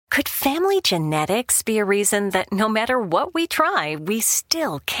Could family genetics be a reason that no matter what we try, we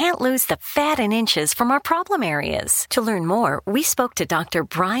still can't lose the fat and inches from our problem areas? To learn more, we spoke to Dr.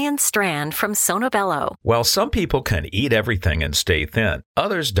 Brian Strand from Sonobello. While some people can eat everything and stay thin,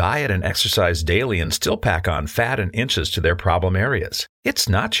 others diet and exercise daily and still pack on fat and inches to their problem areas. It's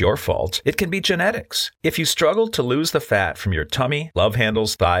not your fault. It can be genetics. If you struggle to lose the fat from your tummy, love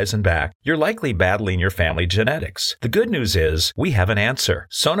handles, thighs, and back, you're likely battling your family genetics. The good news is we have an answer.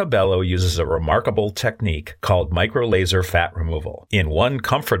 Sonobello uses a remarkable technique called microlaser fat removal. In one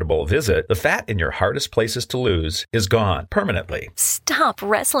comfortable visit, the fat in your hardest places to lose is gone permanently. Stop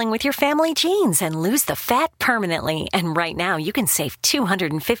wrestling with your family genes and lose the fat permanently. And right now, you can save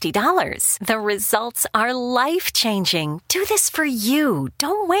 $250. The results are life-changing. Do this for you.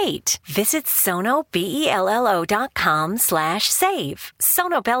 Don't wait. Visit sonobello.com/save.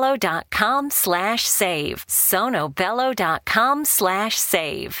 sonobello.com/save.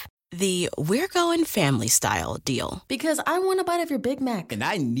 sonobello.com/save. The We're Going Family Style deal. Because I want a bite of your Big Mac. And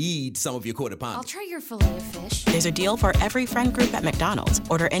I need some of your quarter pound. I'll try your filet of fish. There's a deal for every friend group at McDonald's.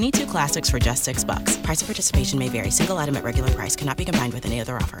 Order any 2 classics for just $6. Price of participation may vary. Single item at regular price cannot be combined with any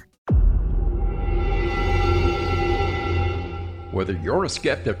other offer. Whether you're a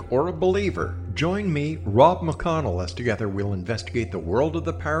skeptic or a believer, join me, Rob McConnell, as together we'll investigate the world of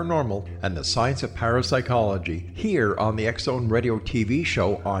the paranormal and the science of parapsychology here on the X-Zone Radio TV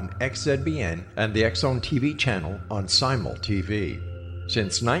show on XZBN and the X-Zone TV channel on Simul TV.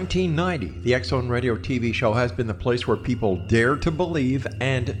 Since 1990, the X-Zone Radio TV show has been the place where people dare to believe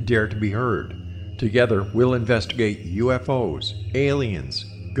and dare to be heard. Together, we'll investigate UFOs, aliens,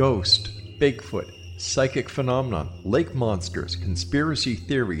 ghosts, Bigfoot, psychic phenomenon, lake monsters, conspiracy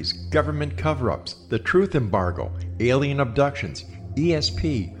theories, government cover-ups, the truth embargo, alien abductions,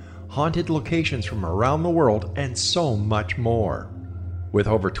 ESP, haunted locations from around the world, and so much more. With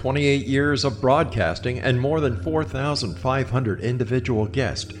over 28 years of broadcasting and more than 4,500 individual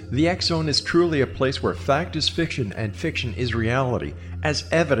guests, the X-Zone is truly a place where fact is fiction and fiction is reality, as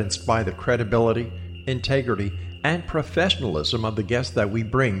evidenced by the credibility, integrity, and professionalism of the guests that we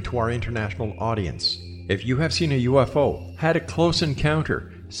bring to our international audience. If you have seen a UFO, had a close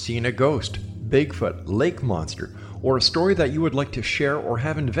encounter, seen a ghost, Bigfoot, lake monster, or a story that you would like to share or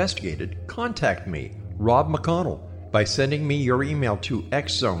have investigated, contact me, Rob McConnell, by sending me your email to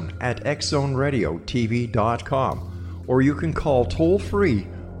xzone@xzoneradiotv.com, or you can call toll-free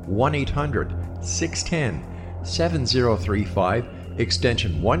 1-800-610-7035,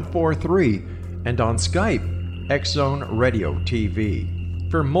 extension 143, and on Skype, X-Zone Radio TV.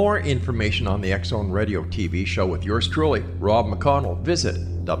 For more information on the X-Zone Radio TV show with yours truly, Rob McConnell,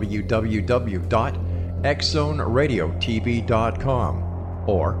 visit www.xzoneradiotv.com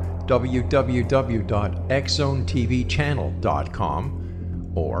or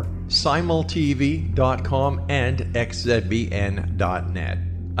www.xzonetvchannel.com or simultv.com and xzbn.net.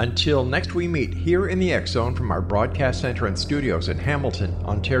 Until next we meet here in the X-Zone from our broadcast center and studios in Hamilton,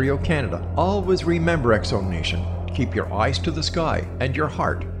 Ontario, Canada, always remember, X-Zone Nation, keep your eyes to the sky and your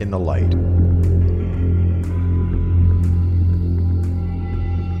heart in the light.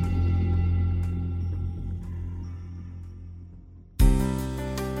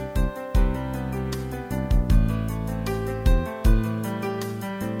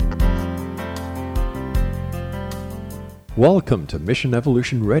 Welcome to Mission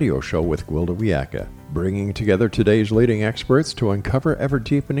Evolution Radio Show with Gwilda Wiyaka, bringing together today's leading experts to uncover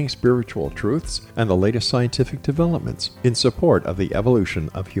ever-deepening spiritual truths and the latest scientific developments in support of the evolution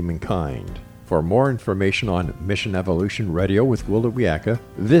of humankind. For more information on Mission Evolution Radio with Gwilda Wiyaka,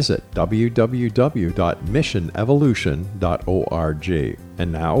 visit www.missionevolution.org.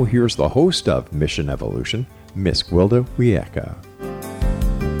 And now, here's the host of Mission Evolution, Miss Gwilda Wiyaka.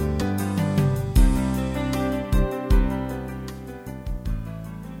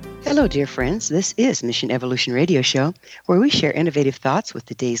 Hello, dear friends. This is Mission Evolution Radio Show, where we share innovative thoughts with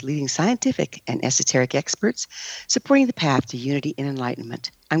the day's leading scientific and esoteric experts supporting the path to unity and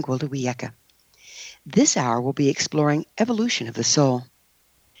enlightenment. I'm Gwilda Wiyaka. This hour we'll be exploring evolution of the soul.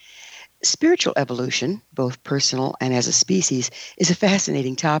 Spiritual evolution, both personal and as a species, is a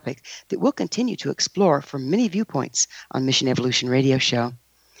fascinating topic that we'll continue to explore from many viewpoints on Mission Evolution Radio Show.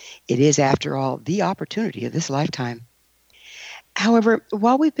 It is, after all, the opportunity of this lifetime. However,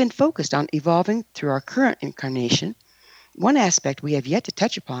 while we've been focused on evolving through our current incarnation, one aspect we have yet to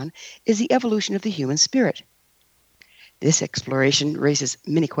touch upon is the evolution of the human spirit. This exploration raises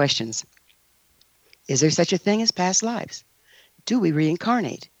many questions. Is there such a thing as past lives? Do we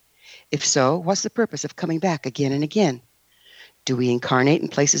reincarnate? If so, what's the purpose of coming back again and again? Do we incarnate in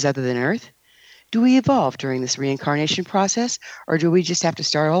places other than Earth? Do we evolve during this reincarnation process, or do we just have to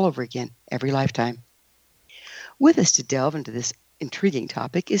start all over again every lifetime? With us to delve into this intriguing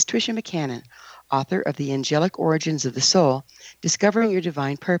topic is Tricia McCannon, author of The Angelic Origins of the Soul, Discovering Your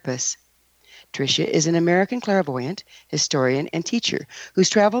Divine Purpose. Tricia is an American clairvoyant, historian, and teacher who's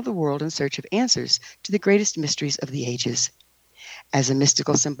traveled the world in search of answers to the greatest mysteries of the ages. As a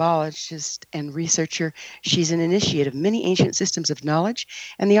mystical symbologist and researcher, she's an initiate of many ancient systems of knowledge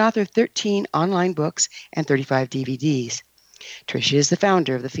and the author of 13 online books and 35 DVDs. Tricia is the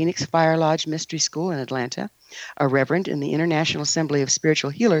founder of the Phoenix Fire Lodge Mystery School in Atlanta, a Reverend in the International Assembly of Spiritual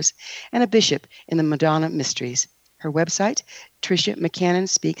Healers, and a bishop in the Madonna Ministries. Her website,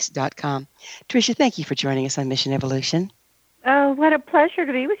 TriciaMcCannonSpeaks.com. Tricia, thank you for joining us on Mission Evolution. Oh, what a pleasure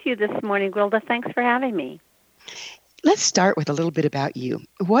to be with you this morning, Gwilda. Thanks for having me. Let's start with a little bit about you.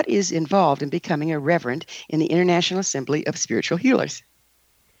 What is involved in becoming a Reverend in the International Assembly of Spiritual Healers?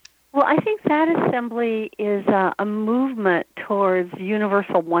 Well, I think that assembly is a movement towards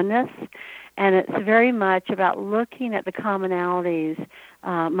universal oneness, and it's very much about looking at the commonalities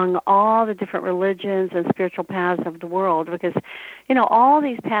among all the different religions and spiritual paths of the world, because, all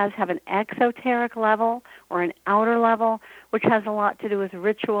these paths have an exoteric level or an outer level, which has a lot to do with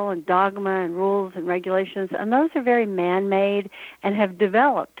ritual and dogma and rules and regulations, and those are very man-made and have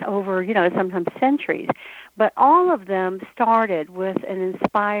developed over, sometimes centuries. But all of them started with an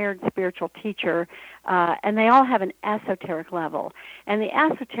inspired spiritual teacher, and they all have an esoteric level. And the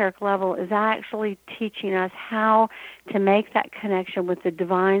esoteric level is actually teaching us how to make that connection with the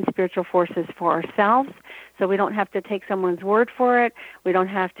divine spiritual forces for ourselves, so we don't have to take someone's word for it. We don't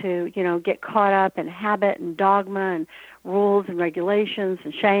have to, get caught up in habit and dogma and rules and regulations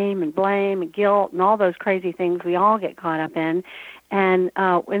and shame and blame and guilt and all those crazy things we all get caught up in. And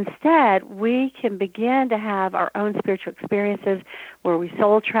instead, we can begin to have our own spiritual experiences where we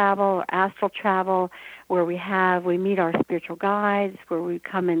soul travel or astral travel, where we meet our spiritual guides, where we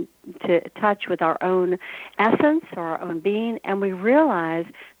come into touch with our own essence or our own being, and we realize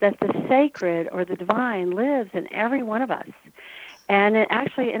that the sacred or the divine lives in every one of us. And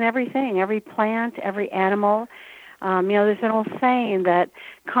actually in everything, every plant, every animal. There's an old saying that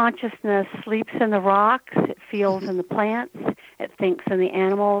consciousness sleeps in the rocks, it feels in the plants, it thinks in the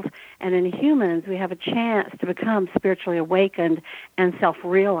animals, and in humans we have a chance to become spiritually awakened and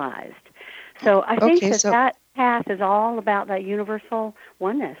self-realized. So I think that path is all about that universal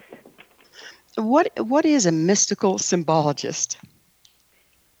oneness. What is a mystical symbologist?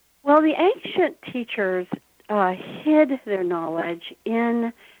 Well, the ancient teachers hid their knowledge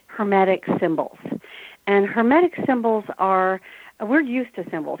in Hermetic symbols. And Hermetic symbols we're used to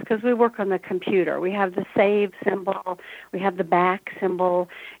symbols because we work on the computer. We have the save symbol, we have the back symbol,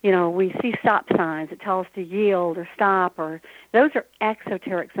 we see stop signs that tell us to yield or stop, or those are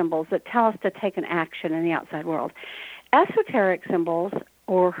exoteric symbols that tell us to take an action in the outside world. Esoteric symbols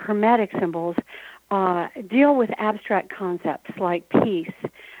or Hermetic symbols deal with abstract concepts like peace,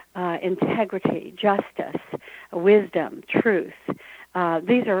 integrity, justice, wisdom, truth.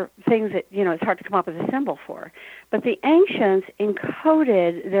 These are things that, it's hard to come up with a symbol for. But the ancients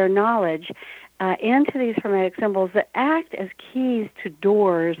encoded their knowledge into these Hermetic symbols that act as keys to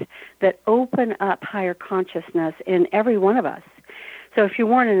doors that open up higher consciousness in every one of us. So if you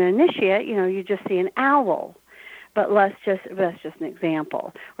weren't an initiate, you just see an owl. But that's just an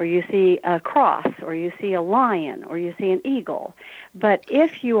example. Or you see a cross, or you see a lion, or you see an eagle. But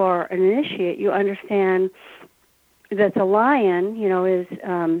if you are an initiate, you understand that the lion, is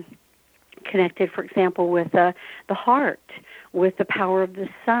connected, for example, with the heart, with the power of the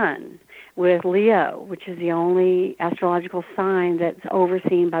sun, with Leo, which is the only astrological sign that's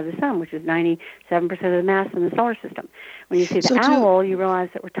overseen by the sun, which is 97% of the mass in the solar system. When you see the owl, you realize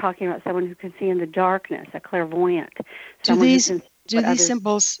that we're talking about someone who can see in the darkness, a clairvoyant. Do these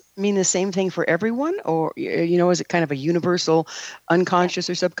symbols mean the same thing for everyone, or is it kind of a universal unconscious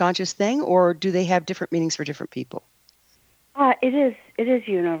or subconscious thing, or do they have different meanings for different people? It is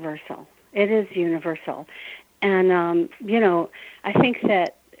universal. It is universal. And, I think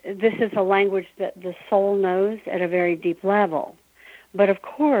that this is a language that the soul knows at a very deep level. But, of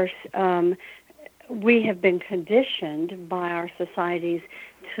course, we have been conditioned by our societies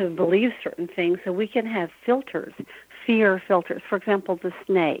to believe certain things, so we can have filters, fear filters. For example, the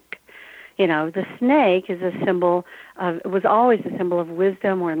snake. The snake is was always a symbol of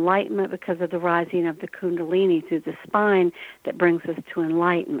wisdom or enlightenment because of the rising of the Kundalini through the spine that brings us to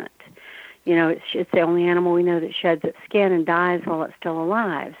enlightenment. It's the only animal we know that sheds its skin and dies while it's still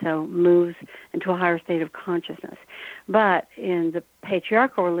alive, so moves into a higher state of consciousness. But in the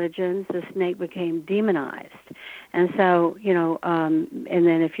patriarchal religions, the snake became demonized. And so, and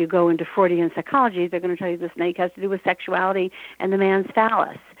then if you go into Freudian psychology, they're going to tell you the snake has to do with sexuality and the man's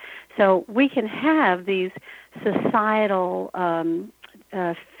phallus. So we can have these societal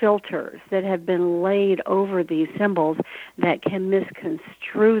filters that have been laid over these symbols that can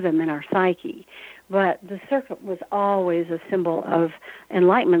misconstrue them in our psyche. But the serpent was always a symbol of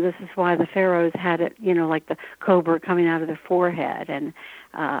enlightenment. This is why the pharaohs had it, like the cobra coming out of their forehead and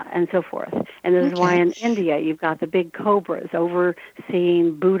so forth. And this is why in India you've got the big cobras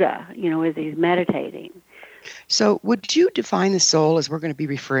overseeing Buddha, as he's meditating. So would you define the soul as we're going to be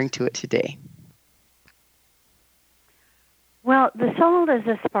referring to it today? Well, the soul is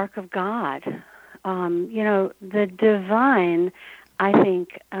a spark of God. The divine, I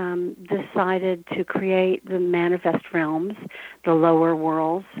think, decided to create the manifest realms, the lower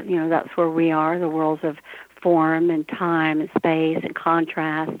worlds. That's where we are, the worlds of form and time and space and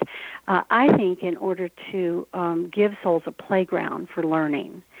contrast. I think in order to give souls a playground for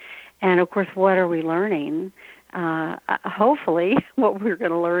learning. And, of course, what are we learning? Hopefully, what we're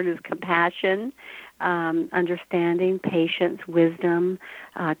going to learn is compassion, understanding, patience, wisdom,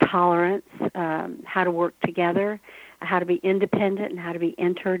 tolerance, how to work together, how to be independent and how to be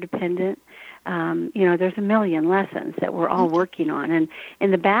interdependent. There's a million lessons that we're all working on. And in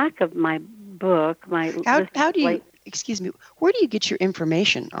the back of my book, how do you, excuse me, where do you get your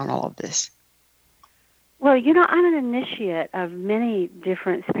information on all of this? Well, I'm an initiate of many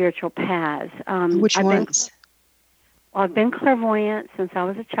different spiritual paths. Which ones? I've been clairvoyant since I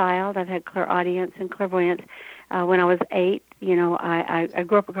was a child. I've had clairaudience and clairvoyance when I was 8. I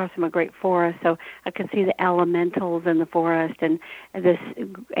grew up across from a great forest, so I could see the elementals in the forest, and this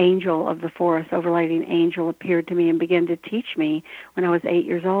angel of the forest, overlighting angel, appeared to me and began to teach me when I was 8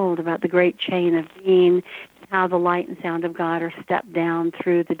 years old about the great chain of being, how the light and sound of God are stepped down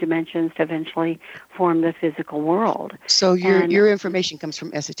through the dimensions to eventually form the physical world. So your information comes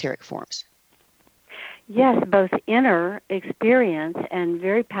from esoteric forms. Yes, both inner experience and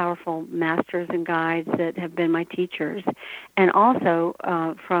very powerful masters and guides that have been my teachers, and also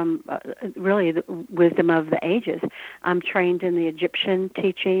from really the wisdom of the ages. I'm trained in the Egyptian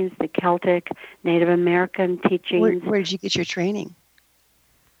teachings, the Celtic, Native American teachings. Where did you get your training?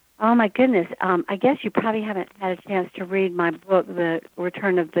 Oh, my goodness. I guess you probably haven't had a chance to read my book, The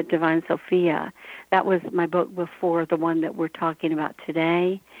Return of the Divine Sophia. That was my book before the one that we're talking about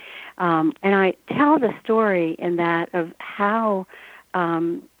today. And I tell the story in that of how,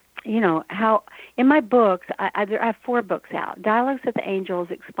 how in my books, I have 4 books out. Dialogues with the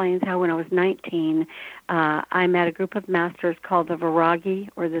Angels explains how when I was 19, I met a group of masters called the Viragi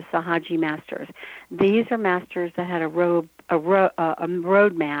or the Sahaji masters. These are masters that had a roadmap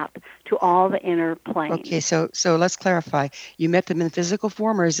to all the inner planes. Okay, so let's clarify. You met them in physical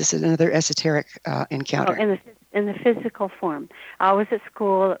form, or is this another esoteric encounter? Oh, in the physical form. I was at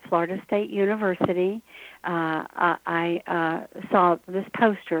school at Florida State University. I saw this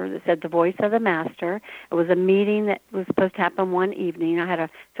poster that said The Voice of the Master. It was a meeting that was supposed to happen one evening. I had a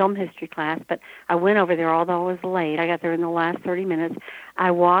film history class, but I went over there, although I was late. I got there in the last 30 minutes.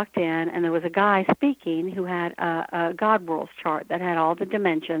 I walked in, and there was a guy speaking who had a God Worlds chart that had all the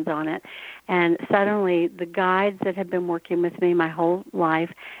dimensions on it. And suddenly, the guides that had been working with me my whole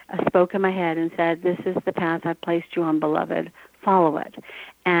life spoke in my head and said, "This is the path I've placed you on, beloved. Follow it."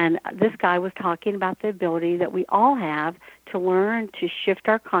 And this guy was talking about the ability that we all have to learn to shift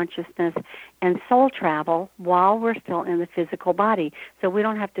our consciousness and soul travel while we're still in the physical body. So we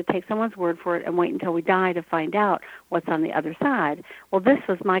don't have to take someone's word for it and wait until we die to find out what's on the other side. Well, this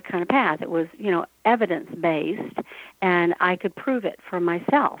was my kind of path. It was, evidence-based, and I could prove it for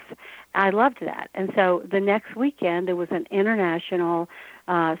myself. I loved that. And so the next weekend, there was an international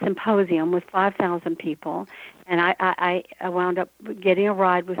symposium with 5,000 people, and I wound up getting a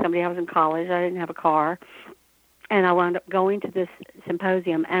ride with somebody. I was in college. I didn't have a car. And I wound up going to this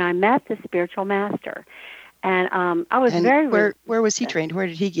symposium, and I met the spiritual master. And I was where was he trained? Where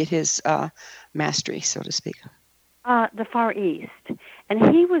did he get his mastery, so to speak? The Far East.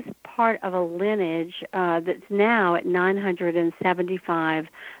 And he was part of a lineage that's now at 975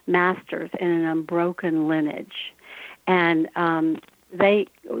 masters in an unbroken lineage. And they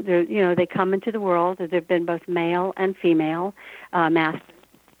come into the world. There have been both male and female masters.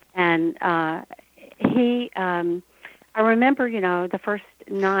 And I remember, the first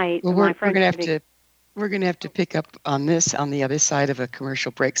night. Well, we're going to have to pick up on this on the other side of a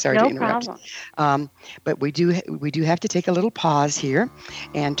commercial break. Sorry to interrupt. No problem. But we do have to take a little pause here,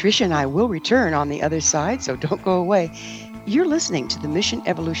 and Tricia and I will return on the other side. So don't go away. You're listening to the Mission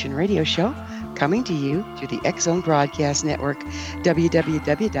Evolution Radio Show, coming to you through the X Zone Broadcast Network,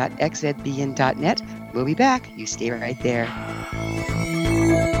 www.xzbn.net, We'll be back. You stay right there.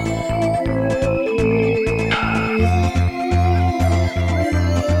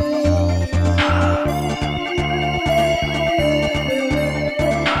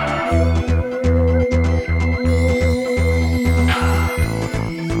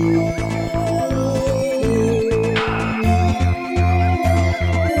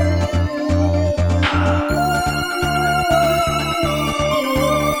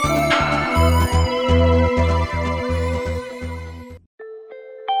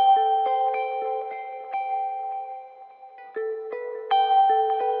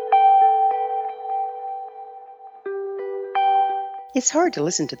 It's hard to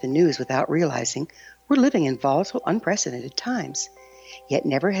listen to the news without realizing we're living in volatile, unprecedented times. Yet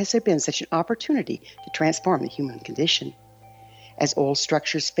never has there been such an opportunity to transform the human condition. As old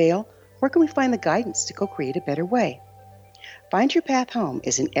structures fail, where can we find the guidance to co-create a better way? Find Your Path Home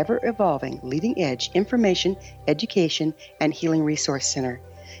is an ever-evolving, leading-edge information, education, and healing resource center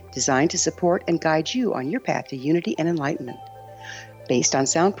designed to support and guide you on your path to unity and enlightenment. Based on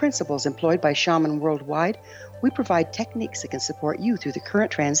sound principles employed by shamans worldwide, we provide techniques that can support you through the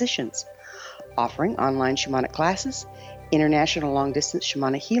current transitions, offering online shamanic classes, international long-distance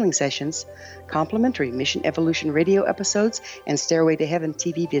shamanic healing sessions, complimentary Mission Evolution radio episodes and Stairway to Heaven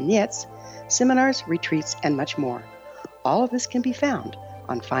TV vignettes, seminars, retreats, and much more. All of this can be found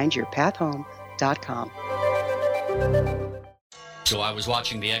on findyourpathhome.com. So I was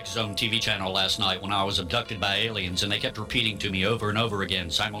watching the X Zone TV channel last night when I was abducted by aliens, and they kept repeating to me over and over again,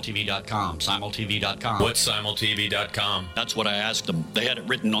 simultv.com, simultv.com. What's simultv.com? That's what I asked them. They had it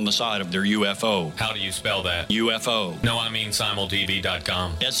written on the side of their UFO. How do you spell that? UFO. No, I mean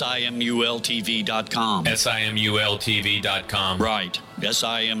simultv.com. simultv.com. simultv.com. Right.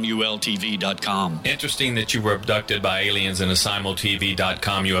 simultv.com. Interesting that you were abducted by aliens in a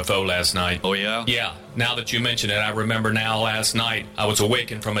simultv.com UFO last night. Oh, yeah? Yeah. Now that you mention it, I remember now last night I was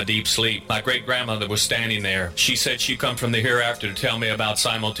awakened from a deep sleep. My great-grandmother was standing there. She said she'd come from the hereafter to tell me about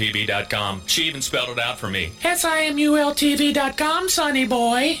simultv.com. She even spelled it out for me. simultv.com, sonny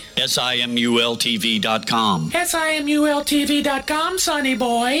boy. simultv.com. simultv.com, sonny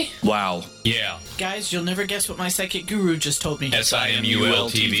boy. Wow. Yeah. Guys, you'll never guess what my psychic guru just told me.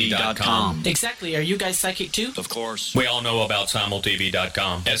 simultv.com. Exactly. Are you guys psychic too? Of course. We all know about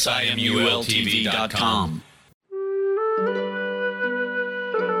simultv.com. simultv.com.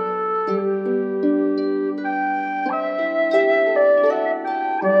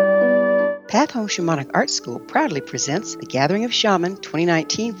 Path Home Shamanic Art School proudly presents the Gathering of Shaman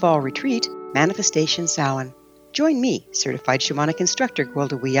 2019 Fall Retreat, Manifestation Samhain. Join me, certified shamanic instructor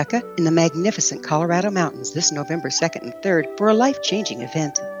Gwilda Wiyaka, in the magnificent Colorado Mountains this November 2nd and 3rd for a life-changing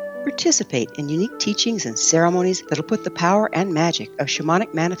event. Participate in unique teachings and ceremonies that'll put the power and magic of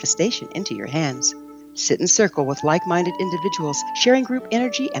shamanic manifestation into your hands. Sit in circle with like-minded individuals, sharing group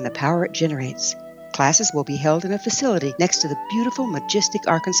energy and the power it generates. Classes will be held in a facility next to the beautiful, majestic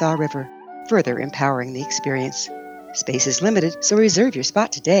Arkansas River, further empowering the experience. Space is limited, so reserve your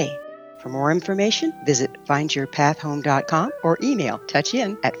spot today. For more information, visit findyourpathhome.com or email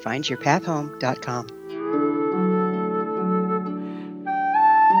touchin@findyourpathhome.com.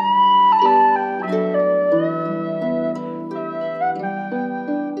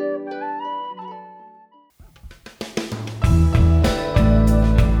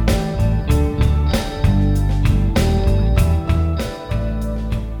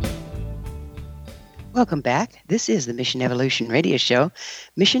 Welcome back. This is the Mission Evolution Radio Show,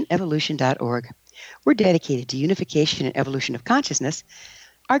 missionevolution.org. We're dedicated to unification and evolution of consciousness.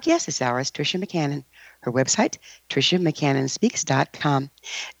 Our guest this hour is Tricia McCannon. Her website, triciamccannonspeaks.com.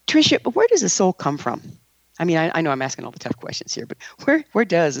 Tricia, where does the soul come from? I mean, I know I'm asking all the tough questions here, but where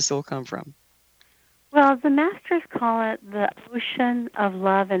does the soul come from? Well, the masters call it the ocean of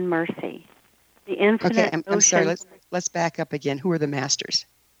love and mercy. The infinite Okay, ocean. I'm sorry. Let's back up again. Who are the masters?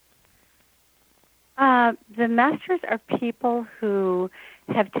 The masters are people who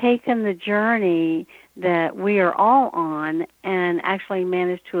have taken the journey that we are all on and actually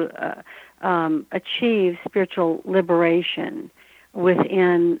managed to achieve spiritual liberation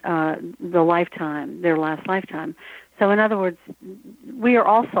within their last lifetime. So in other words, we are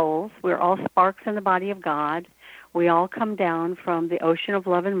all souls. We're all sparks in the body of God. We all come down from the ocean of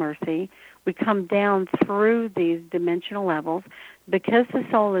love and mercy. we come down through these dimensional levels. Because the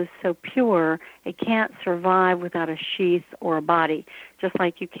soul is so pure, it can't survive without a sheath or a body, just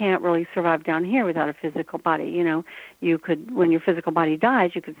like you can't really survive down here without a physical body. You know, you could, when your physical body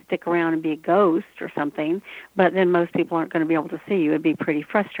dies, you could stick around and be a ghost or something, but then most people aren't going to be able to see you. It'd be pretty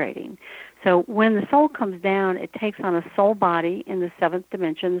frustrating. So when the soul comes down, it takes on a soul body in the seventh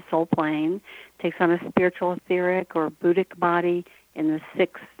dimension, the soul plane, takes on a spiritual, etheric, or Buddhic body in the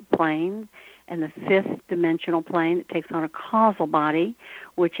sixth plane, and the fifth dimensional plane. It takes on a causal body,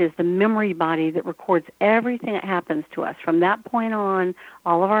 which is the memory body that records everything that happens to us. From that point on,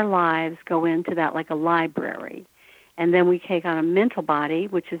 all of our lives go into that like a library. And then we take on a mental body,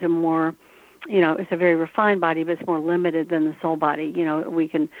 which is a more, it's a very refined body, but it's more limited than the soul body. We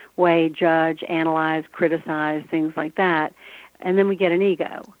can weigh, judge, analyze, criticize, things like that. And then we get an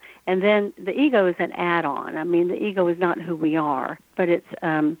ego. And then the ego is an add-on. I mean, the ego is not who we are, but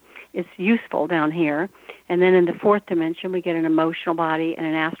it's useful down here. And then in the fourth dimension, we get an emotional body and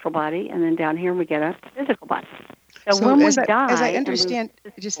an astral body, and then down here we get a physical body. So when we die, as I understand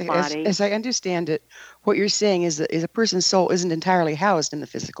it, what you're saying is a person's soul isn't entirely housed in the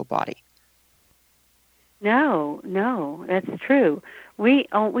physical body. No, that's true. We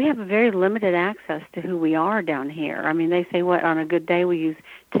have a very limited access to who we are down here. I mean, they say on a good day we use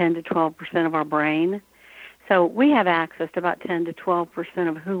 10 to 12% of our brain. So we have access to about 10 to 12%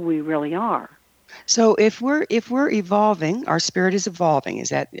 of who we really are. So if we're evolving, our spirit is evolving. Is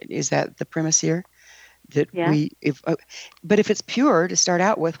that the premise here? That yeah. But if it's pure to start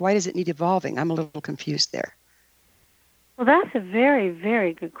out with, why does it need evolving? I'm a little confused there. Well, that's a very,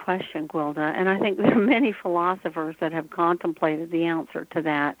 very good question, Gwilda, and I think there are many philosophers that have contemplated the answer to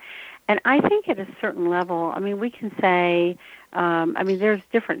that. And I think at a certain level, I mean, we can say, there's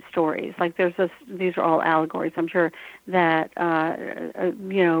different stories. Like these are all allegories. I'm sure that,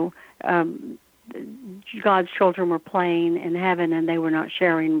 God's children were playing in heaven and they were not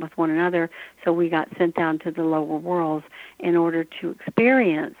sharing with one another, so we got sent down to the lower worlds in order to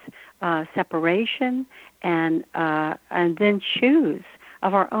experience separation and then choose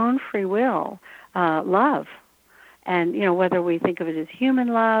of our own free will love. And, whether we think of it as human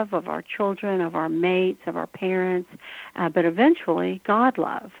love, of our children, of our mates, of our parents, but eventually God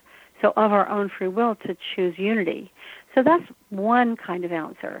love. So of our own free will to choose unity. So that's one kind of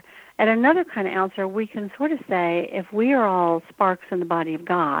answer. And another kind of answer, we can sort of say, if we are all sparks in the body of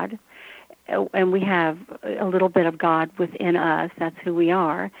God, and we have a little bit of God within us, that's who we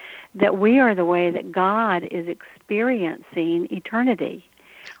are, that we are the way that God is experiencing eternity.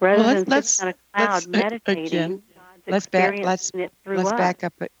 Rather than sitting on a cloud meditating, God's experiencing it through us.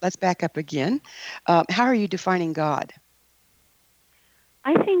 Let's back up again. How are you defining God?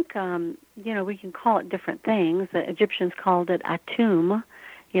 I think, we can call it different things. The Egyptians called it Atum.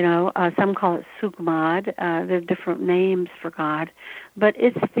 Some call it Sugmad. There are different names for God. But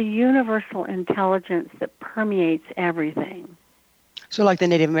it's the universal intelligence that permeates everything. So like the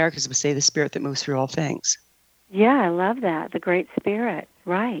Native Americans would say, the spirit that moves through all things. Yeah, I love that. The Great Spirit.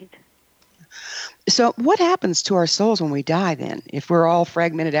 Right. So what happens to our souls when we die then? If we're all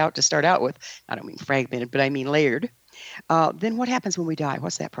fragmented out to start out with, I don't mean fragmented, but I mean layered, then what happens when we die?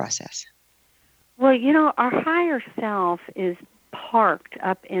 What's that process? Well, our higher self is parked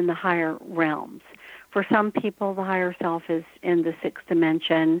up in the higher realms. For some people, the higher self is in the sixth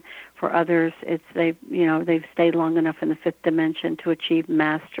dimension. For others, they've stayed long enough in the fifth dimension to achieve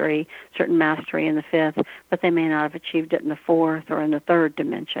certain mastery in the fifth, but they may not have achieved it in the fourth or in the third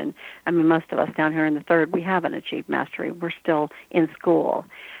dimension. I mean, most of us down here in the third, we haven't achieved mastery. We're still in school.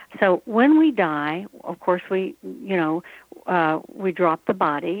 So when we die, of course, we drop the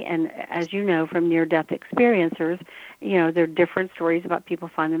body, and as you know from near-death experiencers, there are different stories about people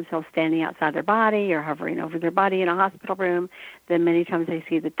find themselves standing outside their body or hovering over their body in a hospital room. Then many times they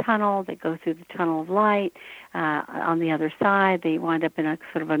see the tunnel. They go through the tunnel of light. On the other side, they wind up in a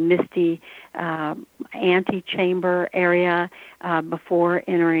sort of a misty antechamber area before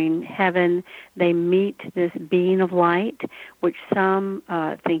entering heaven. They meet this being of light, which some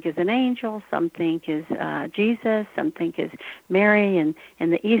think is an angel, some think is Jesus, some think is Mary, and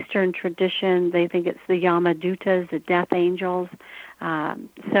in the Eastern tradition, they think it's the Yamadutas, the death angels.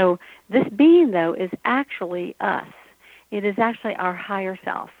 So this being, though, is actually us. It is actually our higher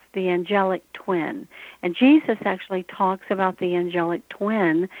self, the angelic twin. And Jesus actually talks about the angelic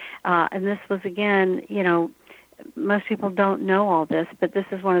twin, and this was, again, most people don't know all this, but this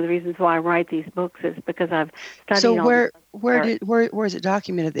is one of the reasons why I write these books, is because I've studied all this. So where is it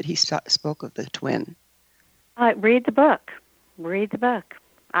documented that he spoke of the twin? Read the book. Read the book.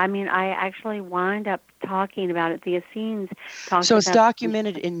 I mean, I actually wind up talking about it. The Essenes talks So it's about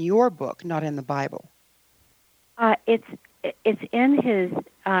documented in your book, not in the Bible. It's in his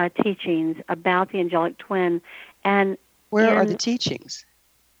teachings about the angelic twin, and where are the teachings?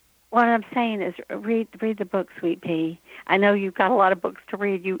 What I'm saying is read the book, Sweet Pea. I know you've got a lot of books to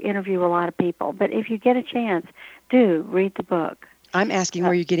read. You interview a lot of people, but if you get a chance, do read the book. I'm asking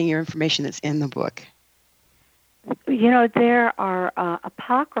where you're getting your information that's in the book. You know, there are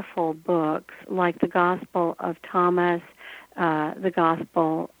apocryphal books like the Gospel of Thomas, the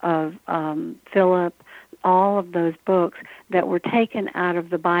Gospel of Philip, all of those books that were taken out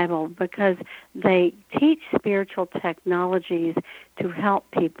of the Bible because they teach spiritual technologies to help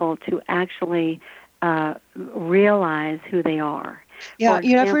people to actually realize who they are. Yeah,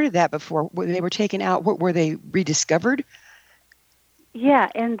 I've heard of that before. They were taken out. Were they rediscovered? Yeah,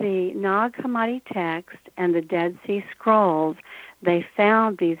 in the Nag Hammadi text and the Dead Sea Scrolls, they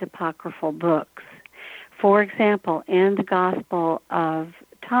found these apocryphal books. For example, in the Gospel of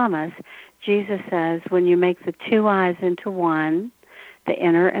Thomas, Jesus says, when you make the two eyes into one, the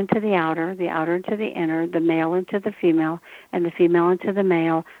inner into the outer into the inner, the male into the female, and the female into the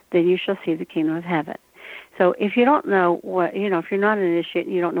male, then you shall see the kingdom of heaven. So if you don't know what, if you're not an initiate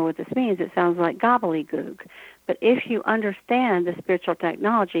and you don't know what this means, it sounds like gobbledygook. But if you understand the spiritual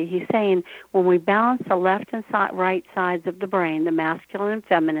technology, he's saying when we balance the left and right sides of the brain, the masculine and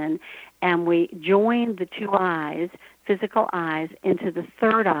feminine, and we join the two eyes, physical eyes, into the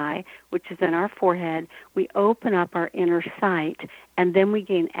third eye, which is in our forehead, we open up our inner sight, and then we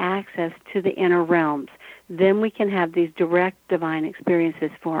gain access to the inner realms. Then we can have these direct divine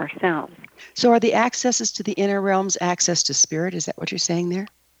experiences for ourselves. So are the accesses to the inner realms access to spirit? Is that what you're saying there?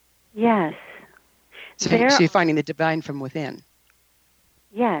 Yes. So you're finding the divine from within?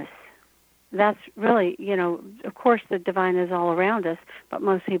 Yes. That's really, of course the divine is all around us, but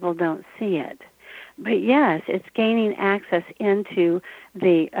most people don't see it. But yes, it's gaining access into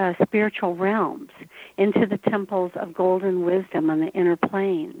the spiritual realms, into the temples of golden wisdom on the inner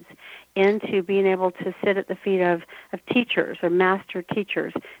planes, into being able to sit at the feet of teachers or master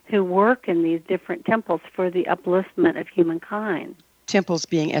teachers who work in these different temples for the upliftment of humankind. Temples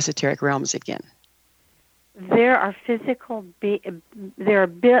being esoteric realms again. There are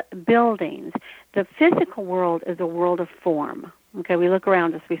buildings. The physical world is a world of form. Okay, we look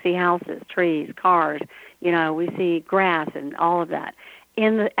around us, we see houses, trees, cars, we see grass and all of that.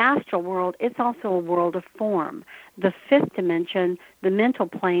 In the astral world, it's also a world of form. The fifth dimension, the mental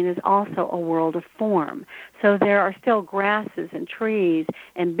plane, is also a world of form. So there are still grasses and trees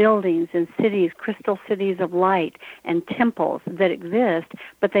and buildings and cities, crystal cities of light and temples that exist,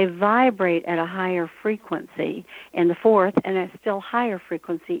 but they vibrate at a higher frequency in the fourth and at still higher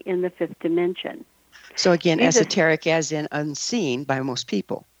frequency in the fifth dimension. So again, esoteric as in unseen by most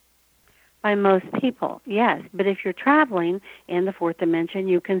people. By most people, yes. But if you're traveling in the fourth dimension,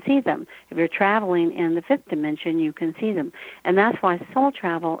 you can see them. If you're traveling in the fifth dimension, you can see them. And that's why soul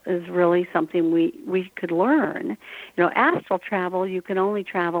travel is really something we could learn. Astral travel, you can only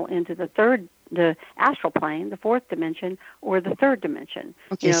travel into the astral plane, the fourth dimension, or the third dimension.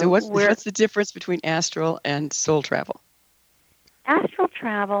 Okay, so what's the difference between astral and soul travel? Astral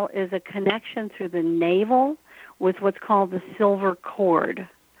travel is a connection through the navel with what's called the silver cord.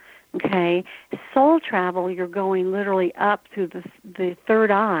 Okay, soul travel, you're going literally up through the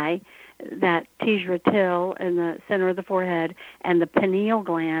third eye, that Tijra in the center of the forehead, and the pineal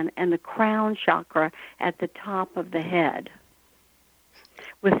gland and the crown chakra at the top of the head.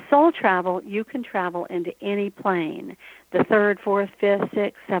 With soul travel, you can travel into any plane, the third, fourth, fifth,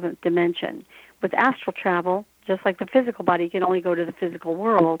 sixth, seventh dimension. With astral travel, just like the physical body, you can only go to the physical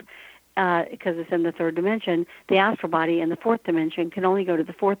world, because it's in the third dimension. The astral body in the fourth dimension can only go to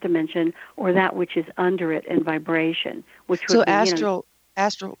the fourth dimension or that which is under it in vibration. So astral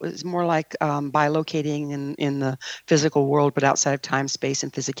is more like bilocating in the physical world, but outside of time, space,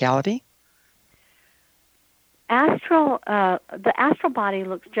 and physicality? The astral body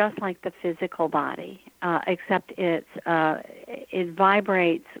looks just like the physical body, except it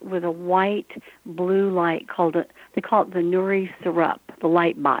vibrates with a white blue light they call it the Nuri Sarup, the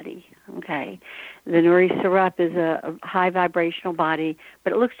light body. Okay, the Nuri Sarup is a high vibrational body,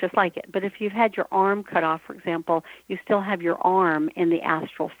 but it looks just like it. But if you've had your arm cut off, for example, you still have your arm in the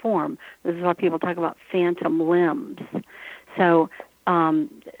astral form. This is why people talk about phantom limbs. So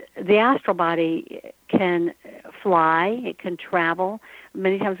the astral body can fly, it can travel.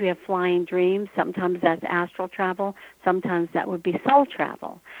 Many times we have flying dreams. Sometimes that's astral travel. Sometimes that would be soul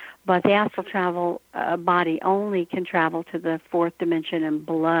travel. But the astral travel body only can travel to the fourth dimension and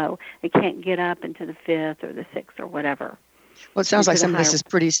below. It can't get up into the fifth or the sixth or whatever. Well, it sounds like into the some of this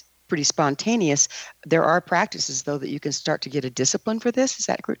higher- is pretty spontaneous. There are practices, though, that you can start to get a discipline for this. Is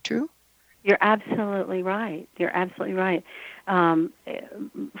that true? You're absolutely right. You're absolutely right.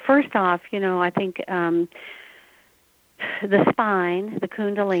 First off, I think the spine, the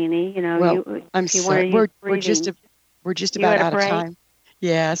Kundalini. I'm sorry. We're just about out of time.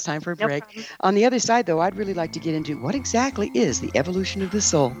 Yeah, it's time for a break. Problem. On the other side, though, I'd really like to get into what exactly is the evolution of the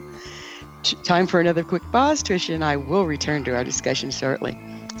soul. Time for another quick pause. Tricia and I will return to our discussion shortly.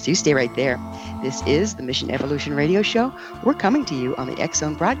 So you stay right there. This is the Mission Evolution Radio Show. We're coming to you on the X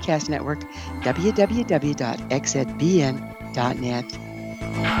Zone Broadcast Network, www.xzbn.net.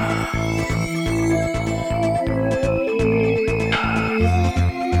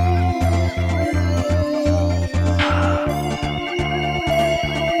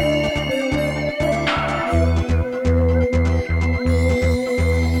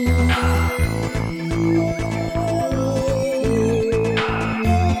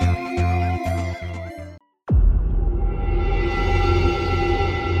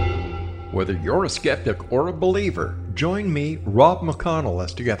 Whether you're a skeptic or a believer, join me, Rob McConnell,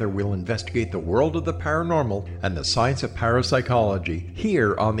 as together we'll investigate the world of the paranormal and the science of parapsychology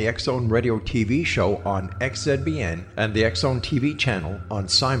here on the X Zone Radio TV show on XZBN and the X Zone TV channel on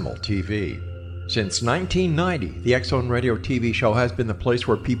Simul TV. Since 1990, the X Zone Radio TV show has been the place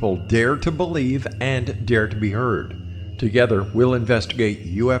where people dare to believe and dare to be heard. Together, we'll investigate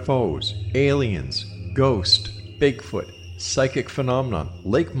UFOs, aliens, ghosts, Bigfoot, psychic phenomenon,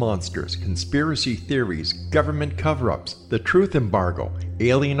 lake monsters, conspiracy theories, government cover-ups, the truth embargo,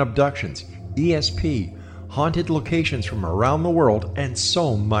 alien abductions, ESP, haunted locations from around the world, and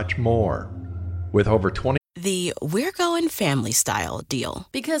so much more. With over 20 The We're Going Family Style deal.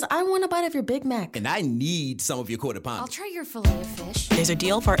 Because I want a bite of your Big Mac. And I need some of your quarter I'll pound. try your filet of fish. There's a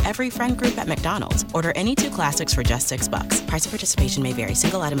deal for every friend group at McDonald's. Order any 2 classics for just $6. Price of participation may vary.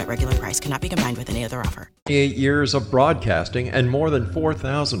 Single item at regular price cannot be combined with any other offer. 28 years of broadcasting and more than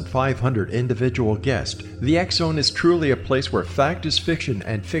 4,500 individual guests, the X Zone is truly a place where fact is fiction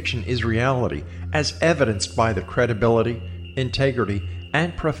and fiction is reality, as evidenced by the credibility, integrity,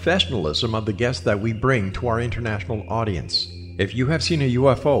 and professionalism of the guests that we bring to our international audience. If you have seen a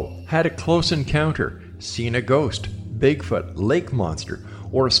UFO, had a close encounter, seen a ghost, Bigfoot, lake monster,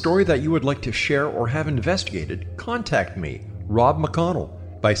 or a story that you would like to share or have investigated, contact me, Rob McConnell,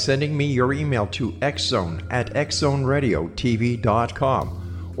 by sending me your email to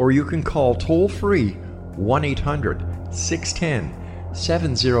xzone@xzoneradiotv.com, or you can call toll-free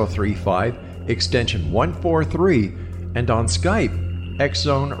 1-800-610-7035, extension 143, and on Skype, X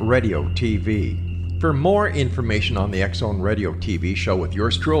Zone Radio TV. For more information on the X Zone Radio TV show with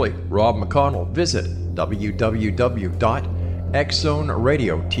yours truly, Rob McConnell, visit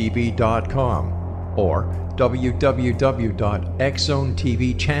www.xzoneradiotv.com or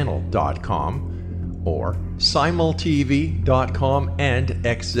www.xzonetvchannel.com or simultv.com and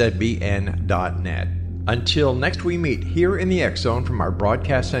xzbn.net. Until next we meet here in the X Zone from our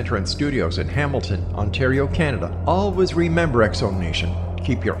broadcast center and studios in Hamilton, Ontario, Canada, always remember, X Zone Nation,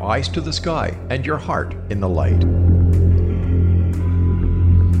 keep your eyes to the sky and your heart in the light.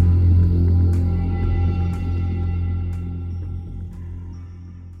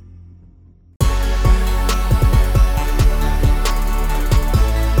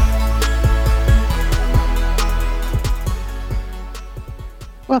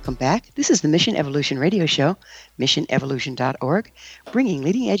 Welcome back. This is the Mission Evolution Radio Show, missionevolution.org, bringing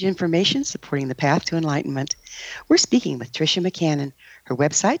leading-edge information supporting the path to enlightenment. We're speaking with Tricia McCannon. Her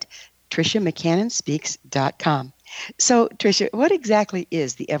website, triciamccannonspeaks.com. So, Tricia, what exactly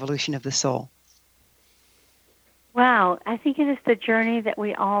is the evolution of the soul? Wow, I think it is the journey that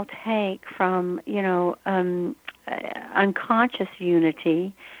we all take from, unconscious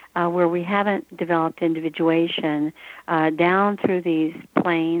unity, where we haven't developed individuation, down through these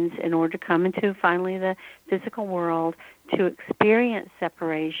planes in order to come into finally the physical world, to experience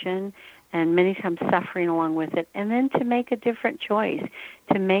separation and many times suffering along with it, and then to make a different choice,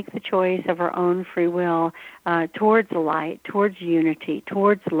 to make the choice of our own free will towards the light, towards unity,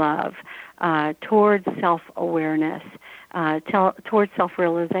 towards love, towards self-awareness, towards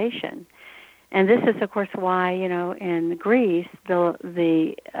self-realization. And this is, of course, why, in Greece, the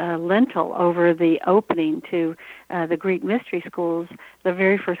lintel over the opening to the Greek mystery schools, the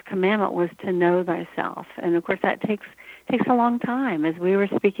very first commandment was to know thyself. And, of course, that takes a long time, as we were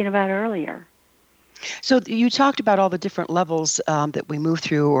speaking about earlier. So you talked about all the different levels that we move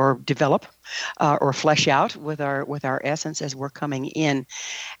through or develop or flesh out with our essence as we're coming in.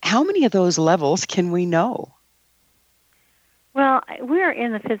 How many of those levels can we know? Well, we're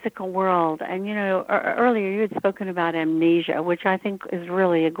in the physical world, and earlier you had spoken about amnesia, which I think is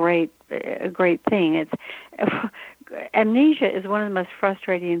really a great thing. Amnesia is one of the most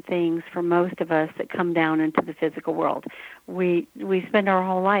frustrating things for most of us that come down into the physical world. We spend our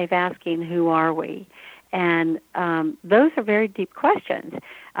whole life asking, who are we? And those are very deep questions.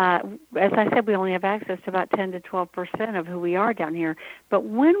 As I said, we only have access to about 10 to 12% of who we are down here. But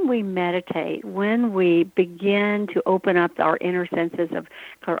when we meditate, when we begin to open up our inner senses of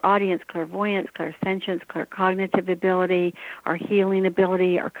clairaudience, clairvoyance, clairsentience, claircognitive ability, our healing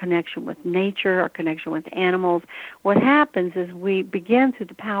ability, our connection with nature, our connection with animals, what happens is we begin through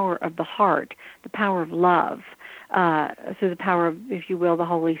the power of the heart, the power of love, through the power of, if you will, the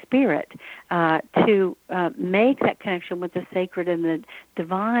Holy Spirit, to make that connection with the sacred and the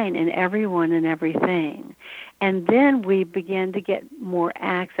divine in everyone and everything. And then we begin to get more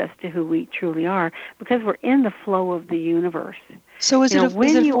access to who we truly are because we're in the flow of the universe. So is it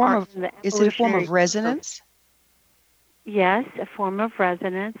a form of resonance? Yes, a form of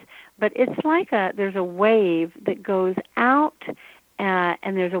resonance, but it's like there's a wave that goes out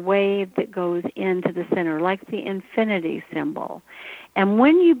and there's a wave that goes into the center, like the infinity symbol. And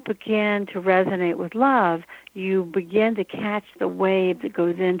when you begin to resonate with love, you begin to catch the wave that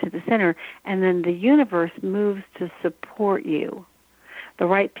goes into the center, and then the universe moves to support you. The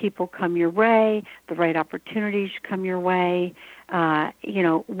right people come your way, the right opportunities come your way.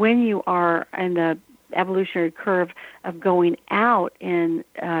 When you are in the evolutionary curve of going out in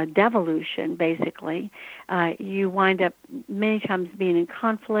devolution, basically, you wind up many times being in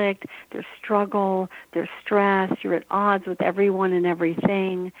conflict, there's struggle, there's stress, you're at odds with everyone and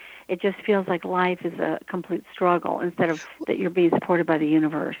everything. It just feels like life is a complete struggle instead of that you're being supported by the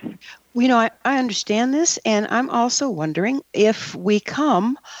universe. I understand this, and I'm also wondering if we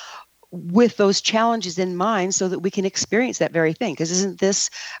come with those challenges in mind so that we can experience that very thing. Because isn't this,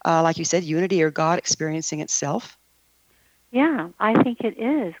 like you said, unity or God experiencing itself? Yeah, I think it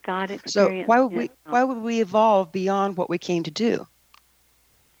is God experiencing. So why would we evolve beyond what we came to do?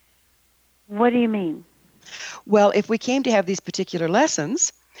 What do you mean? Well, if we came to have these particular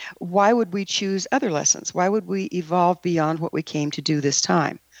lessons, why would we choose other lessons? Why would we evolve beyond what we came to do this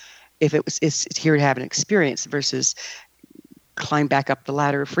time? If it's here to have an experience versus climb back up the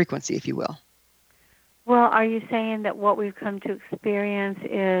ladder of frequency, if you will. Well, are you saying that what we've come to experience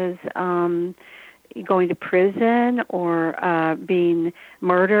is going to prison or being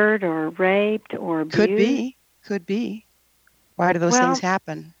murdered or raped or abused? Could be. Why do those things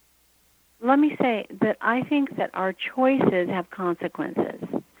happen? Let me say that I think that our choices have consequences.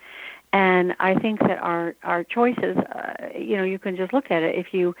 And I think that our choices, you can just look at it.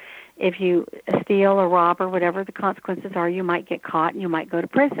 If you steal or rob or whatever the consequences are, you might get caught and you might go to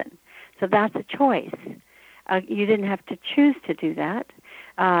prison. So that's a choice. You didn't have to choose to do that.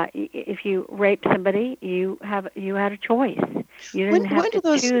 If you raped somebody, you had a choice. You didn't have to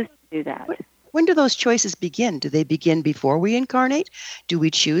choose to do that. When do those choices begin? Do they begin before we incarnate? Do we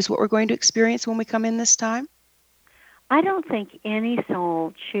choose what we're going to experience when we come in this time? I don't think any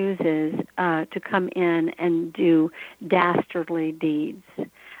soul chooses to come in and do dastardly deeds.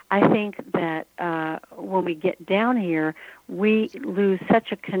 I think that when we get down here, we lose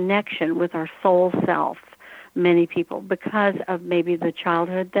such a connection with our soul self, many people, because of maybe the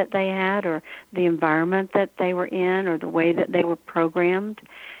childhood that they had or the environment that they were in or the way that they were programmed,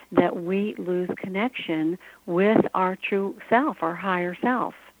 that we lose connection with our true self, our higher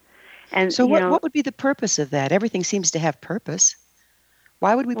self. And so what would be the purpose of that? Everything seems to have purpose.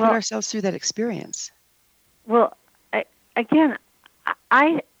 Why would we put ourselves through that experience? Well, I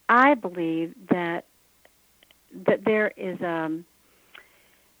believe that there is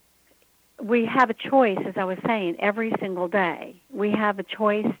we have a choice, as I was saying, every single day. We have a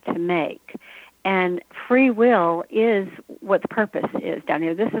choice to make. And free will is what the purpose is down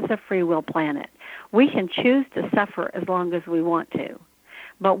here. This is a free will planet. We can choose to suffer as long as we want to.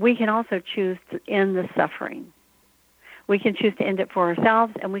 But we can also choose to end the suffering. We can choose to end it for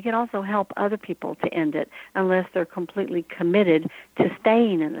ourselves, and we can also help other people to end it unless they're completely committed to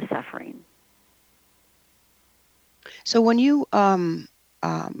staying in the suffering. So when you, in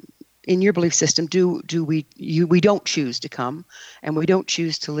your belief system, we don't choose to come and we don't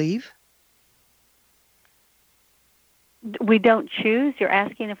choose to leave? We don't choose? You're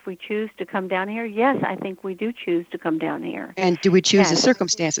asking if we choose to come down here? Yes, I think we do choose to come down here. And do we choose the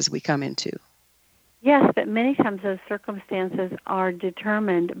circumstances we come into? Yes, but many times those circumstances are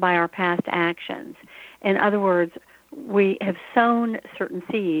determined by our past actions. In other words, we have sown certain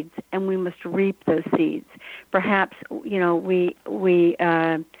seeds, and we must reap those seeds. Perhaps, we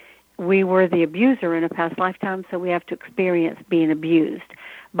we were the abuser in a past lifetime, so we have to experience being abused.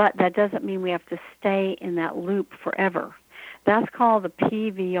 But that doesn't mean we have to stay in that loop forever. That's called the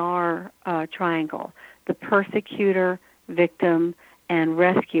PVR triangle, the persecutor, victim, and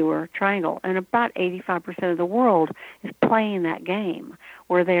rescuer triangle. And about 85% of the world is playing that game,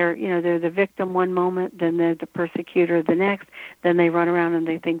 where they're the victim one moment, then they're the persecutor the next, then they run around and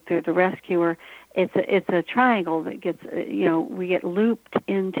they think they're the rescuer. It's a triangle that gets, we get looped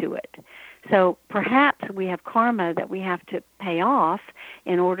into it. So perhaps we have karma that we have to pay off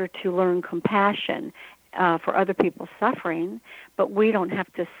in order to learn compassion for other people's suffering, but we don't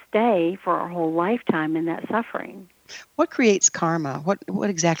have to stay for our whole lifetime in that suffering. What creates karma? What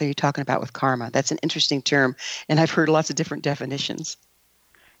exactly are you talking about with karma? That's an interesting term, and I've heard lots of different definitions.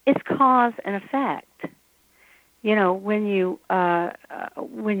 It's cause and effect. When you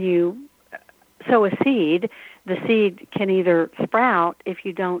sow a seed, the seed can either sprout if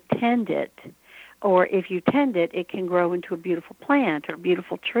you don't tend it, or if you tend it, it can grow into a beautiful plant or a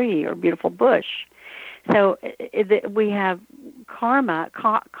beautiful tree or a beautiful bush. So we have karma,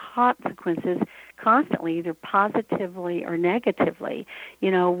 consequences constantly, either positively or negatively.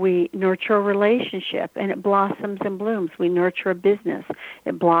 We nurture a relationship, and it blossoms and blooms. We nurture a business,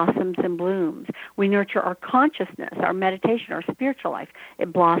 it blossoms and blooms. We nurture our consciousness, our meditation, our spiritual life,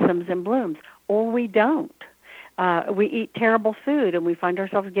 it blossoms and blooms. Or we don't. We eat terrible food, and we find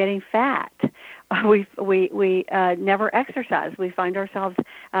ourselves getting fat. We never exercise. We find ourselves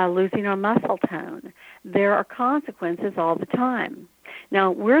losing our muscle tone. There are consequences all the time. Now,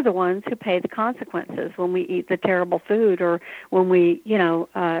 we're the ones who pay the consequences when we eat the terrible food, or when we,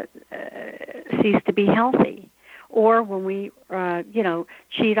 cease to be healthy, or when we,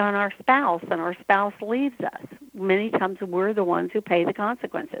 cheat on our spouse and our spouse leaves us. Many times we're the ones who pay the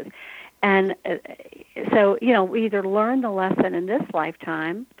consequences. And so, we either learn the lesson in this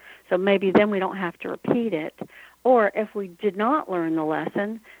lifetime, so maybe then we don't have to repeat it, or if we did not learn the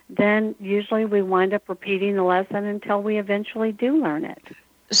lesson, then usually we wind up repeating the lesson until we eventually do learn it.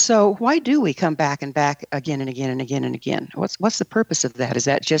 So why do we come back and back again and again and again and again? What's the purpose of that? Is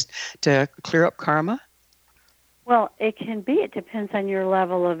that just to clear up karma? Well, it can be. It depends on your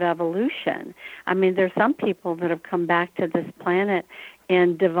level of evolution. I mean, there's some people that have come back to this planet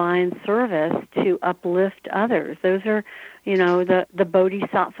in divine service to uplift others. Those are, the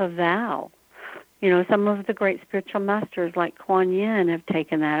bodhisattva vow. Some of the great spiritual masters like Kuan Yin have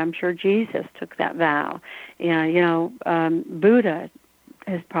taken that. I'm sure Jesus took that vow. Buddha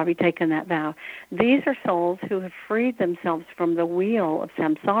has probably taken that vow. These are souls who have freed themselves from the wheel of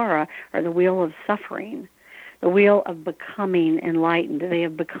samsara, or the wheel of suffering, the wheel of becoming enlightened. They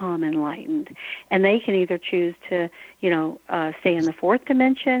have become enlightened. And they can either choose to, stay in the fourth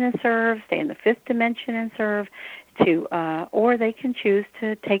dimension and serve, stay in the fifth dimension and serve, or they can choose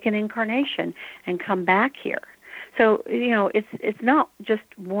to take an incarnation and come back here. So, it's not just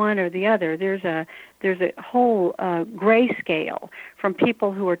one or the other. There's a whole gray scale from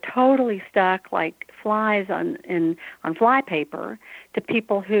people who are totally stuck like flies on fly paper to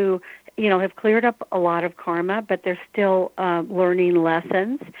people who have cleared up a lot of karma, but they're still learning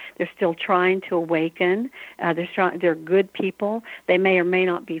lessons. They're still trying to awaken. They're good people. They may or may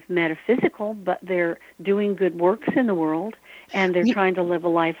not be metaphysical, but they're doing good works in the world, and they're trying to live a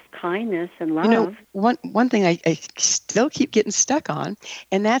life of kindness and love. One thing I still keep getting stuck on,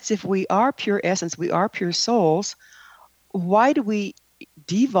 and that's if we are pure essence, we are pure souls, why do we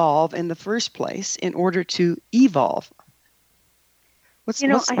devolve in the first place in order to evolve? What's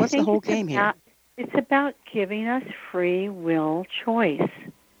the whole game here? It's about giving us free will choice.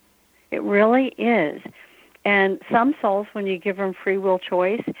 It really is. And some souls, when you give them free will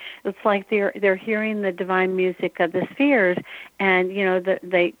choice, it's like they're hearing the divine music of the spheres, and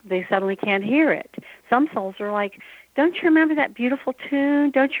they suddenly can't hear it. Some souls are like, don't you remember that beautiful tune?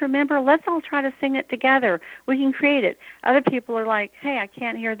 Don't you remember? Let's all try to sing it together. We can create it. Other people are like, hey, I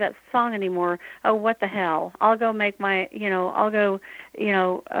can't hear that song anymore. Oh, what the hell? I'll go make my,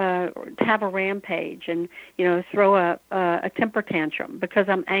 have a rampage and, throw a temper tantrum because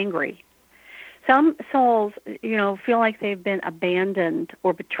I'm angry. Some souls, feel like they've been abandoned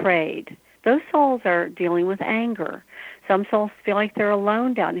or betrayed. Those souls are dealing with anger. Some souls feel like they're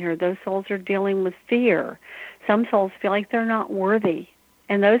alone down here. Those souls are dealing with fear. Some souls feel like they're not worthy,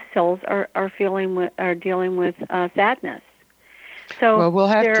 and those souls are dealing with sadness. So we'll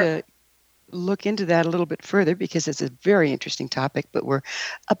have to look into that a little bit further because it's a very interesting topic. But we're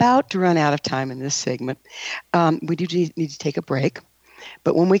about to run out of time in this segment. We do need to take a break.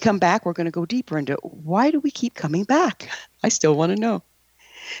 But when we come back, we're going to go deeper into why do we keep coming back? I still want to know.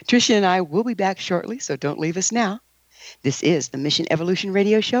 Tricia and I will be back shortly, so don't leave us now. This is the Mission Evolution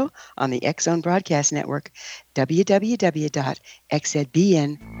Radio Show on the X-Zone Broadcast Network, www.xzbn.net.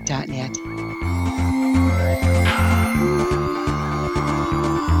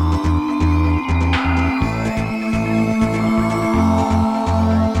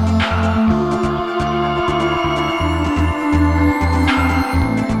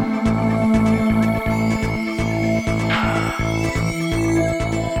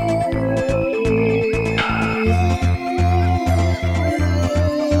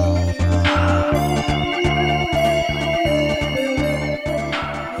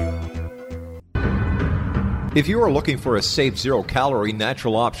 If you are looking for a safe, zero-calorie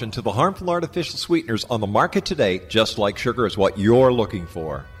natural option to the harmful artificial sweeteners on the market today, Just Like Sugar is what you're looking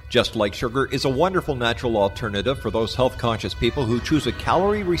for. Just Like Sugar is a wonderful natural alternative for those health-conscious people who choose a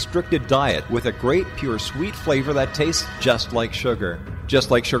calorie-restricted diet with a great, pure, sweet flavor that tastes just like sugar. Just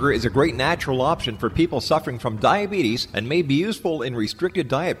Like Sugar is a great natural option for people suffering from diabetes and may be useful in restricted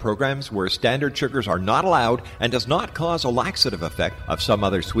diet programs where standard sugars are not allowed and does not cause a laxative effect of some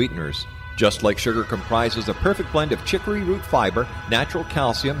other sweeteners. Just Like Sugar comprises a perfect blend of chicory root fiber, natural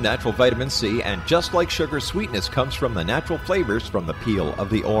calcium, natural vitamin C, and Just Like Sugar's sweetness comes from the natural flavors from the peel of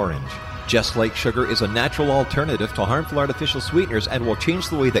the orange. Just Like Sugar is a natural alternative to harmful artificial sweeteners and will change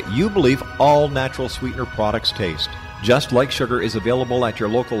the way that you believe all natural sweetener products taste. Just Like Sugar is available at your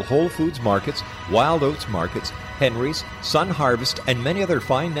local Whole Foods markets, Wild Oats markets, Henry's, Sun Harvest, and many other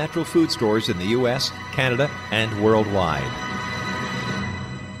fine natural food stores in the U.S., Canada, and worldwide.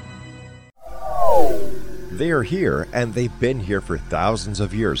 They are here, and they've been here for thousands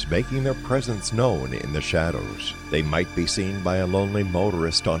of years, making their presence known in the shadows. They might be seen by a lonely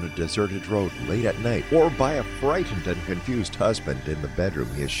motorist on a deserted road late at night, or by a frightened and confused husband in the bedroom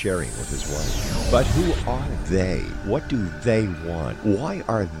he is sharing with his wife. But who are they? What do they want? Why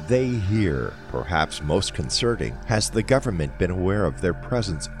are they here? Perhaps most concerning, has the government been aware of their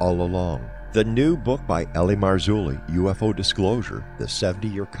presence all along? The new book by Ellie Marzulli, UFO Disclosure, the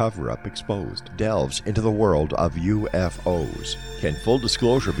 70-year cover-up exposed, delves into the world of UFOs. Can full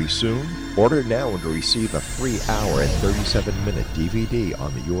disclosure be soon? Order now and receive a free hour and 37-minute DVD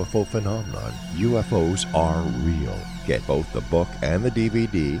on the UFO phenomenon. UFOs are real. Get both the book and the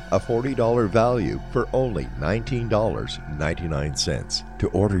DVD, a $40 value, for only $19.99. To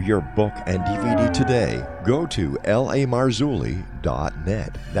order your book and DVD today, go to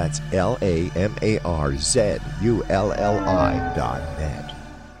lamarzulli.net. That's LAMARZULLI.net.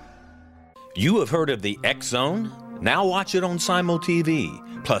 You have heard of the X-Zone? Now watch it on Simul TV,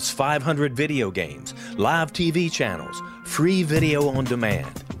 plus 500 video games, live TV channels, free video on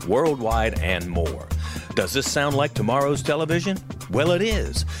demand, worldwide, and more. Does this sound like tomorrow's television? Well, it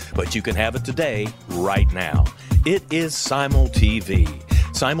is, but you can have it today, right now. It is Simul TV.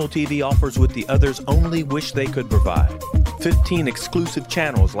 Simul TV offers what the others only wish they could provide. 15 exclusive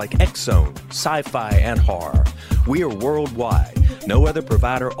channels like X-Zone, Sci-Fi, and Horror. We are worldwide. No other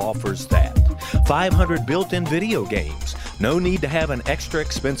provider offers that. 500 built-in video games. No need to have an extra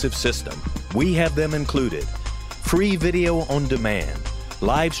expensive system. We have them included. Free video on demand.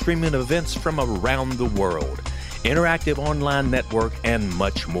 Live streaming events from around the world, interactive online network, and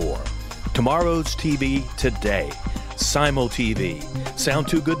much more. Tomorrow's TV today. Simul TV. Sound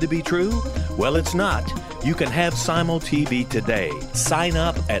too good to be true? Well, it's not. You can have Simul TV today. Sign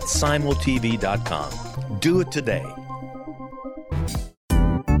up at simultv.com. Do it today.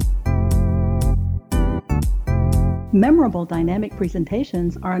 Memorable dynamic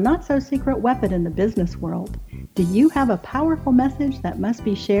presentations are a not-so-secret weapon in the business world. Do you have a powerful message that must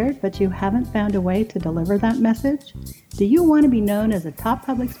be shared, but you haven't found a way to deliver that message? Do you want to be known as a top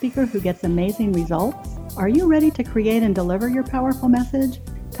public speaker who gets amazing results? Are you ready to create and deliver your powerful message?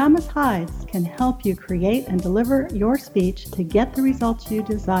 Thomas Hides can help you create and deliver your speech to get the results you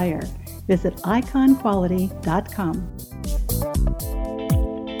desire. Visit iconquality.com.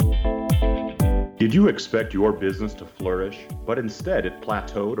 Did you expect your business to flourish, but instead it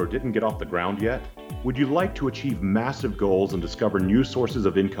plateaued or didn't get off the ground yet? Would you like to achieve massive goals and discover new sources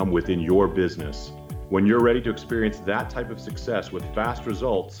of income within your business? When you're ready to experience that type of success with fast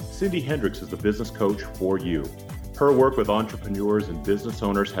results, Cindy Hendricks is the business coach for you. Her work with entrepreneurs and business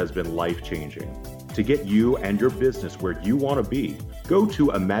owners has been life-changing. To get you and your business where you want to be, go to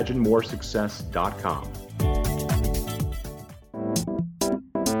imaginemoresuccess.com.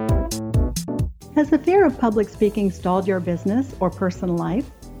 Has the fear of public speaking stalled your business or personal life?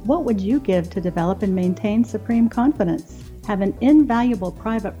 What would you give to develop and maintain supreme confidence? Have an invaluable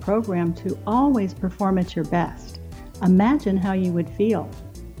private program to always perform at your best. Imagine how you would feel.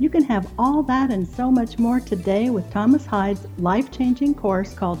 You can have all that and so much more today with Thomas Hides' life-changing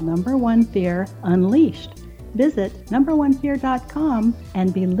course called Number One Fear Unleashed. Visit numberonefear.com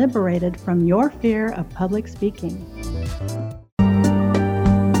and be liberated from your fear of public speaking.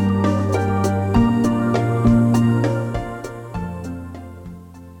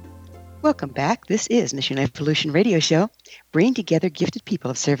 Welcome back. This is Mission Evolution Radio Show, bringing together gifted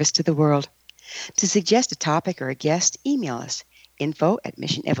people of service to the world. To suggest a topic or a guest, email us,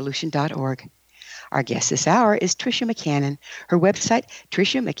 info@missionevolution.org. Our guest this hour is Tricia McCannon. Her website,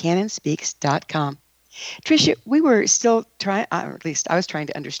 triciamccannonspeaks.com. Tricia, we were still trying, or at least I was trying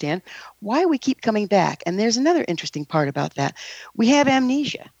to understand why we keep coming back. And there's another interesting part about that. We have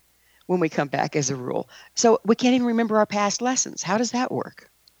amnesia when we come back as a rule. So we can't even remember our past lessons. How does that work?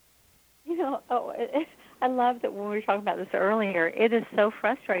 I love that when we were talking about this earlier, it is so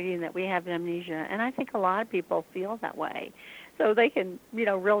frustrating that we have amnesia. And I think a lot of people feel that way. So they can,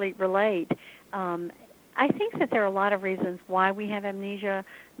 really relate. I think that there are a lot of reasons why we have amnesia.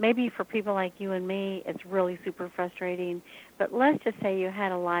 Maybe for people like you and me, it's really super frustrating. But let's just say you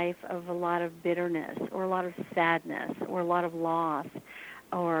had a life of a lot of bitterness or a lot of sadness or a lot of loss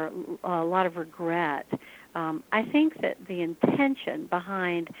or a lot of regret. I think that the intention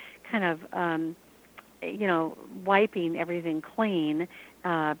behind kind of, wiping everything clean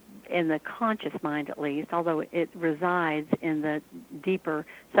in the conscious mind at least, although it resides in the deeper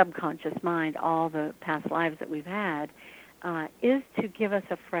subconscious mind, all the past lives that we've had, is to give us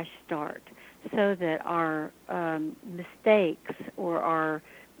a fresh start so that our mistakes or our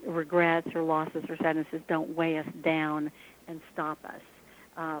regrets or losses or sadnesses don't weigh us down and stop us.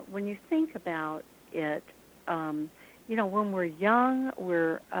 When you think about it, when we're young,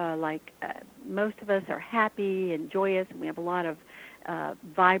 we're most of us are happy and joyous, and we have a lot of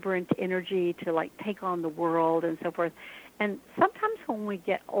vibrant energy to take on the world and so forth. And sometimes when we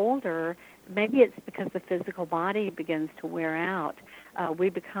get older, maybe it's because the physical body begins to wear out. We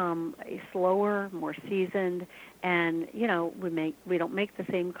become slower, more seasoned, and we don't make the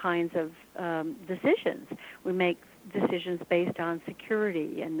same kinds of decisions. We make decisions based on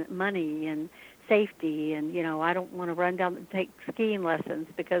security and money and safety, and I don't want to run down and take skiing lessons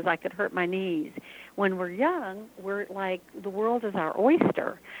because I could hurt my knees. When we're young, we're like the world is our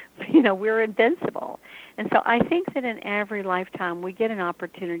oyster. We're invincible. And so I think that in every lifetime we get an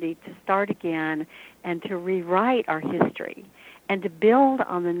opportunity to start again and to rewrite our history and to build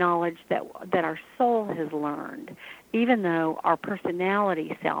on the knowledge that our soul has learned, even though our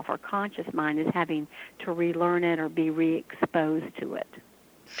personality self, our conscious mind, is having to relearn it or be re-exposed to it.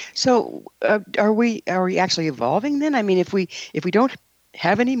 So are we actually evolving then? I mean, if we don't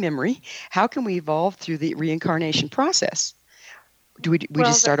have any memory, how can we evolve through the reincarnation process? Do we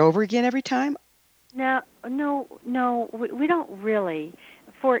just start over again every time? No, we don't really.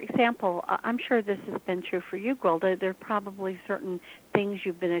 For example, I'm sure this has been true for you, Gwilda. There are probably certain things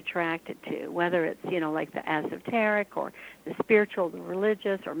you've been attracted to, whether it's, like the esoteric or the spiritual, the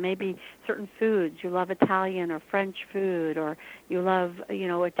religious, or maybe certain foods. You love Italian or French food, or you love,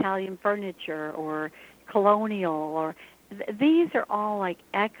 Italian furniture or colonial, or these are all like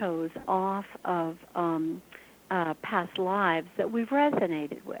echoes off of past lives that we've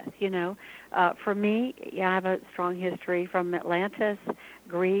resonated with, For me, I have a strong history from Atlantis,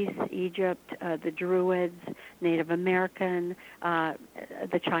 Greece, Egypt, the Druids, Native American,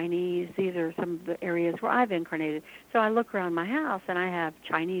 the Chinese. These are some of the areas where I've incarnated. So I look around my house and I have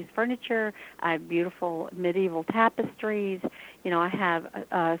Chinese furniture, I have beautiful medieval tapestries, I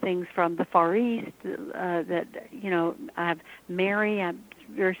have things from the Far East that, I have Mary, I'm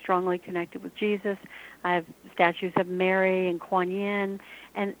very strongly connected with Jesus. I have statues of Mary and Kuan Yin.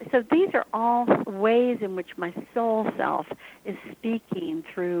 And so these are all ways in which my soul self is speaking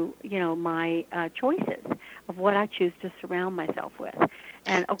through, my choices of what I choose to surround myself with.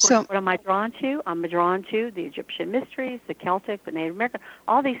 And, of course, what am I drawn to? I'm drawn to the Egyptian mysteries, the Celtic, the Native American,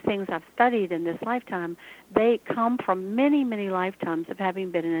 all these things I've studied in this lifetime. They come from many, many lifetimes of having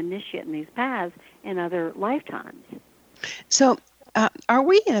been an initiate in these paths in other lifetimes. So are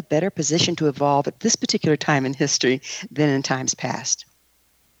we in a better position to evolve at this particular time in history than in times past?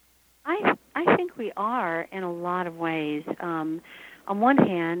 I think we are in a lot of ways. On one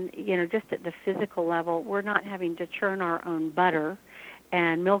hand, just at the physical level, we're not having to churn our own butter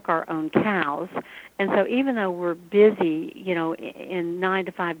and milk our own cows. And so even though we're busy, in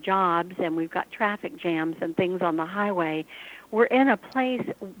 9-to-5 jobs and we've got traffic jams and things on the highway, we're in a place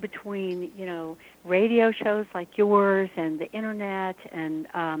between, radio shows like yours and the internet and,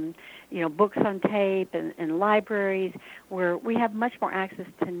 books on tape and libraries where we have much more access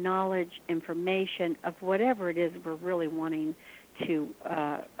to knowledge, information of whatever it is we're really wanting to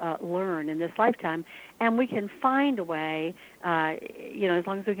learn in this lifetime. And we can find a way, as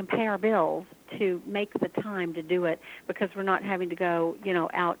long as we can pay our bills, to make the time to do it because we're not having to go,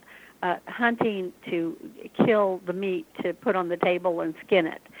 out hunting to kill the meat to put on the table and skin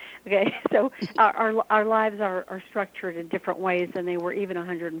it. Okay, so our lives are structured in different ways than they were even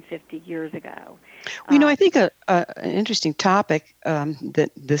 150 years ago. Well, I think an interesting topic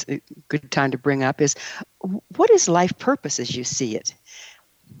that this is a good time to bring up is, what is life purpose as you see it?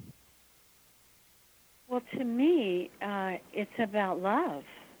 Well, to me, it's about love.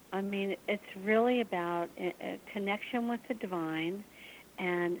 I mean, it's really about a connection with the divine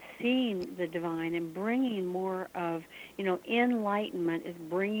and seeing the divine and bringing more of, enlightenment is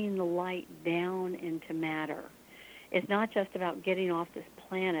bringing the light down into matter. It's not just about getting off this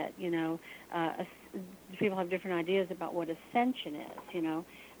planet, people have different ideas about what ascension is,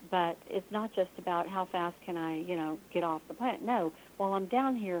 but it's not just about how fast can I, get off the planet. No, while I'm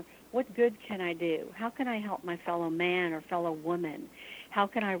down here, what good can I do? How can I help my fellow man or fellow woman? How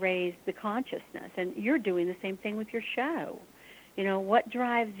can I raise the consciousness? And you're doing the same thing with your show. What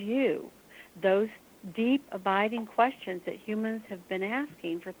drives you? Those deep, abiding questions that humans have been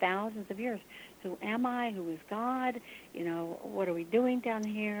asking for thousands of years. Who am I? Who is God? What are we doing down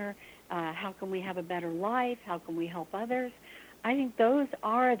here? How can we have a better life? How can we help others? I think those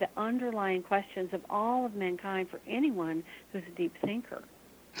are the underlying questions of all of mankind for anyone who's a deep thinker.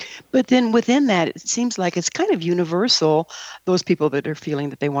 But then within that, it seems like it's kind of universal, those people that are feeling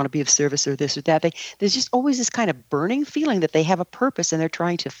that they want to be of service or this or that. There's just always this kind of burning feeling that they have a purpose and they're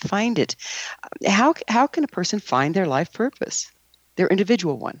trying to find it. How can a person find their life purpose, their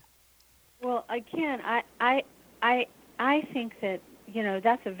individual one? Well, again, I think that,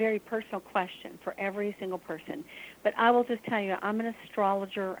 that's a very personal question for every single person. But I will just tell you, I'm an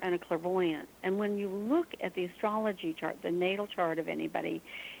astrologer and a clairvoyant. And when you look at the astrology chart, the natal chart of anybody,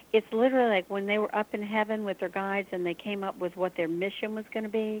 it's literally like when they were up in heaven with their guides and they came up with what their mission was going to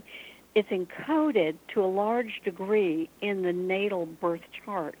be, it's encoded to a large degree in the natal birth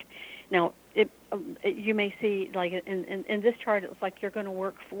chart. Now, you may see, like in this chart, it's like you're going to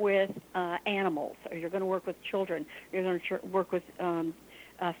work with animals, or you're going to work with children, you're going to work with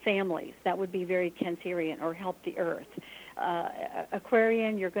families. That would be very Cancerian, or help the earth.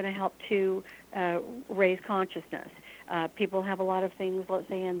 Aquarian, you're going to help to raise consciousness. People have a lot of things, let's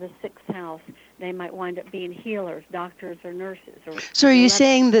say in the 6th house, they might wind up being healers, doctors, or nurses. So are you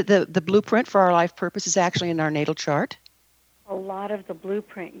saying that the blueprint for our life purpose is actually in our natal chart? A lot of the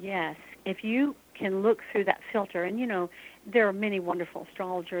blueprint, yes. If you can look through that filter, and there are many wonderful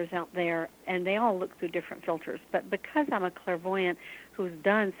astrologers out there, and they all look through different filters. But because I'm a clairvoyant who's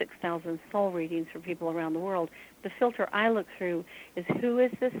done 6,000 soul readings for people around the world, the filter I look through is who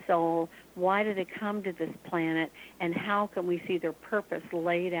is this soul, why did they come to this planet, and how can we see their purpose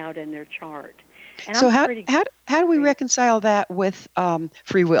laid out in their chart. And so how do we reconcile that with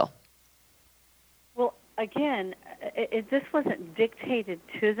free will? Well, again, this wasn't dictated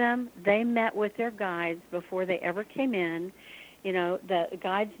to them. They met with their guides before they ever came in. The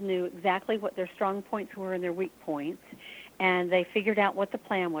guides knew exactly what their strong points were and their weak points, and they figured out what the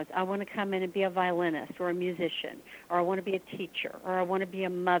plan was. I want to come in and be a violinist or a musician, or I want to be a teacher, or I want to be a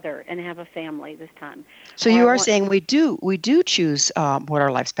mother and have a family this time. So you are saying we do choose what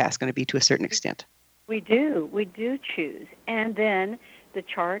our life's path is going to be to a certain extent. We do choose. And then the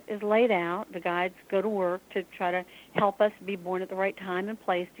chart is laid out. The guides go to work to try to help us be born at the right time and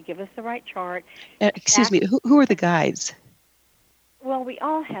place, to give us the right chart. Excuse me, who are the guides? Well, we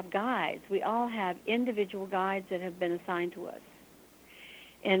all have guides. We all have individual guides that have been assigned to us.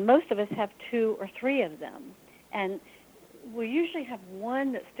 And most of us have 2 or 3 of them. And we usually have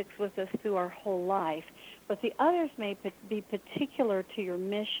one that sticks with us through our whole life, but the others may be particular to your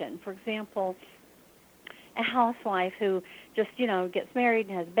mission. For example, a housewife who just, gets married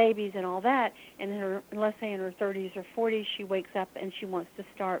and has babies and all that, and let's say in her 30s or 40s, she wakes up and she wants to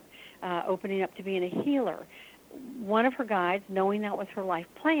start opening up to being a healer. One of her guides, knowing that was her life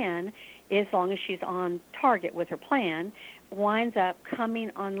plan, as long as she's on target with her plan, winds up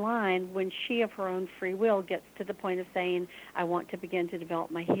coming online when she, of her own free will, gets to the point of saying, I want to begin to develop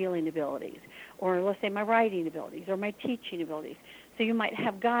my healing abilities, or let's say my writing abilities, or my teaching abilities. So you might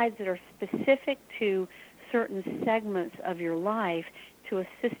have guides that are specific to certain segments of your life to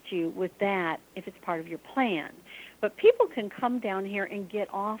assist you with that if it's part of your plan. But people can come down here and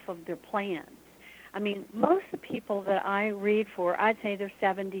get off of their plans. I mean, most of the people that I read for, I'd say they're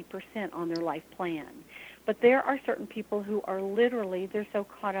 70% on their life plan. But there are certain people who are literally, they're so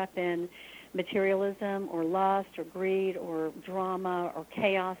caught up in materialism or lust or greed or drama or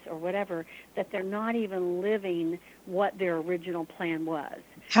chaos or whatever that they're not even living what their original plan was.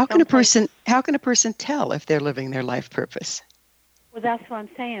 How can a person tell if they're living their life purpose? Well, that's what I'm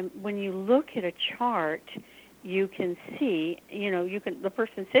saying. When you look at a chart, you can see, the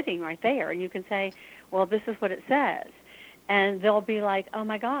person sitting right there, and you can say, well, this is what it says. And they'll be like, oh,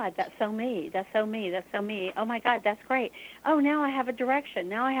 my God, that's so me, that's so me, that's so me. Oh, my God, that's great. Oh, now I have a direction.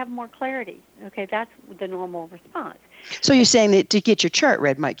 Now I have more clarity. Okay, that's the normal response. So you're saying that to get your chart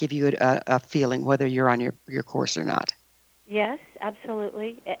read might give you a feeling whether you're on your course or not? Yes,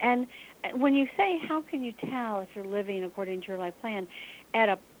 absolutely. And when you say, how can you tell if you're living according to your life plan, at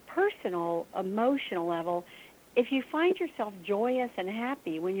a personal, emotional level, if you find yourself joyous and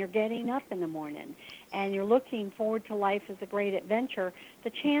happy when you're getting up in the morning and you're looking forward to life as a great adventure, the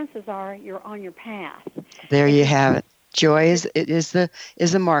chances are you're on your path. There you have it. Joy is the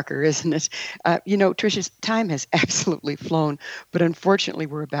marker, isn't it? Tricia's time has absolutely flown, but unfortunately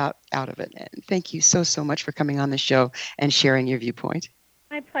we're about out of it. And thank you so much for coming on the show and sharing your viewpoint.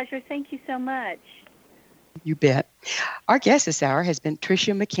 My pleasure. Thank you so much. You bet. Our guest this hour has been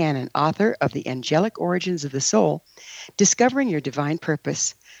Tricia McCannon, author of The Angelic Origins of the Soul, Discovering Your Divine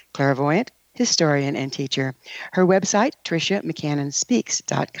Purpose, clairvoyant, historian, and teacher. Her website,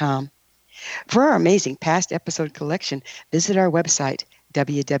 TriciaMcCannonSpeaks.com. For our amazing past episode collection, visit our website,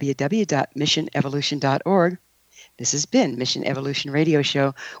 www.missionevolution.org. This has been Mission Evolution Radio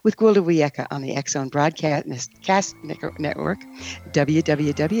Show with Gwilda Wiyaka on the X Zone Broadcast Network,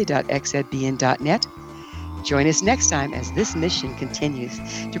 www.xzbn.net. Join us next time as this mission continues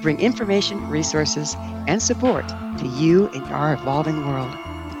to bring information, resources, and support to you in our evolving world.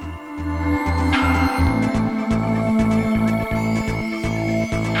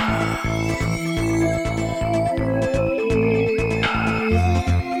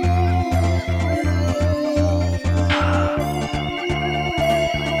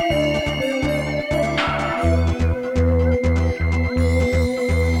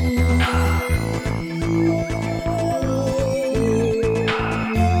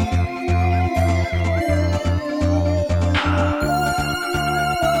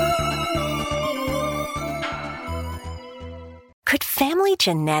 Could family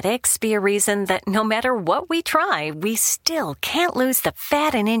genetics be a reason that no matter what we try, we still can't lose the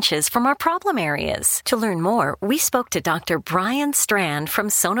fat and inches from our problem areas? To learn more, we spoke to Dr. Brian Strand from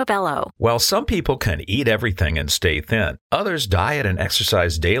Sonobello. While some people can eat everything and stay thin, others diet and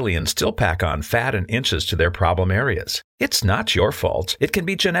exercise daily and still pack on fat and inches to their problem areas. It's not your fault. It can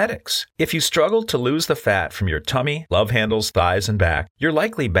be genetics. If you struggle to lose the fat from your tummy, love handles, thighs, and back, you're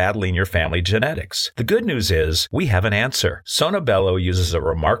likely battling your family genetics. The good news is we have an answer. Sonobello uses a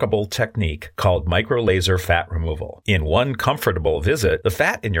remarkable technique called microlaser fat removal. In one comfortable visit, the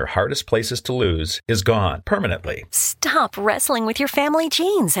fat in your hardest places to lose is gone permanently. Stop wrestling with your family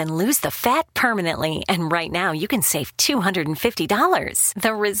genes and lose the fat permanently. And right now, you can save $250.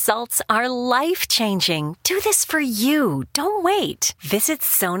 The results are life-changing. Do this for you. Don't wait. Visit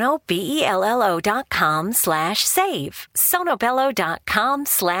sonobello.com/save.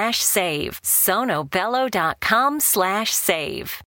 sonobello.com/save. sonobello.com/save.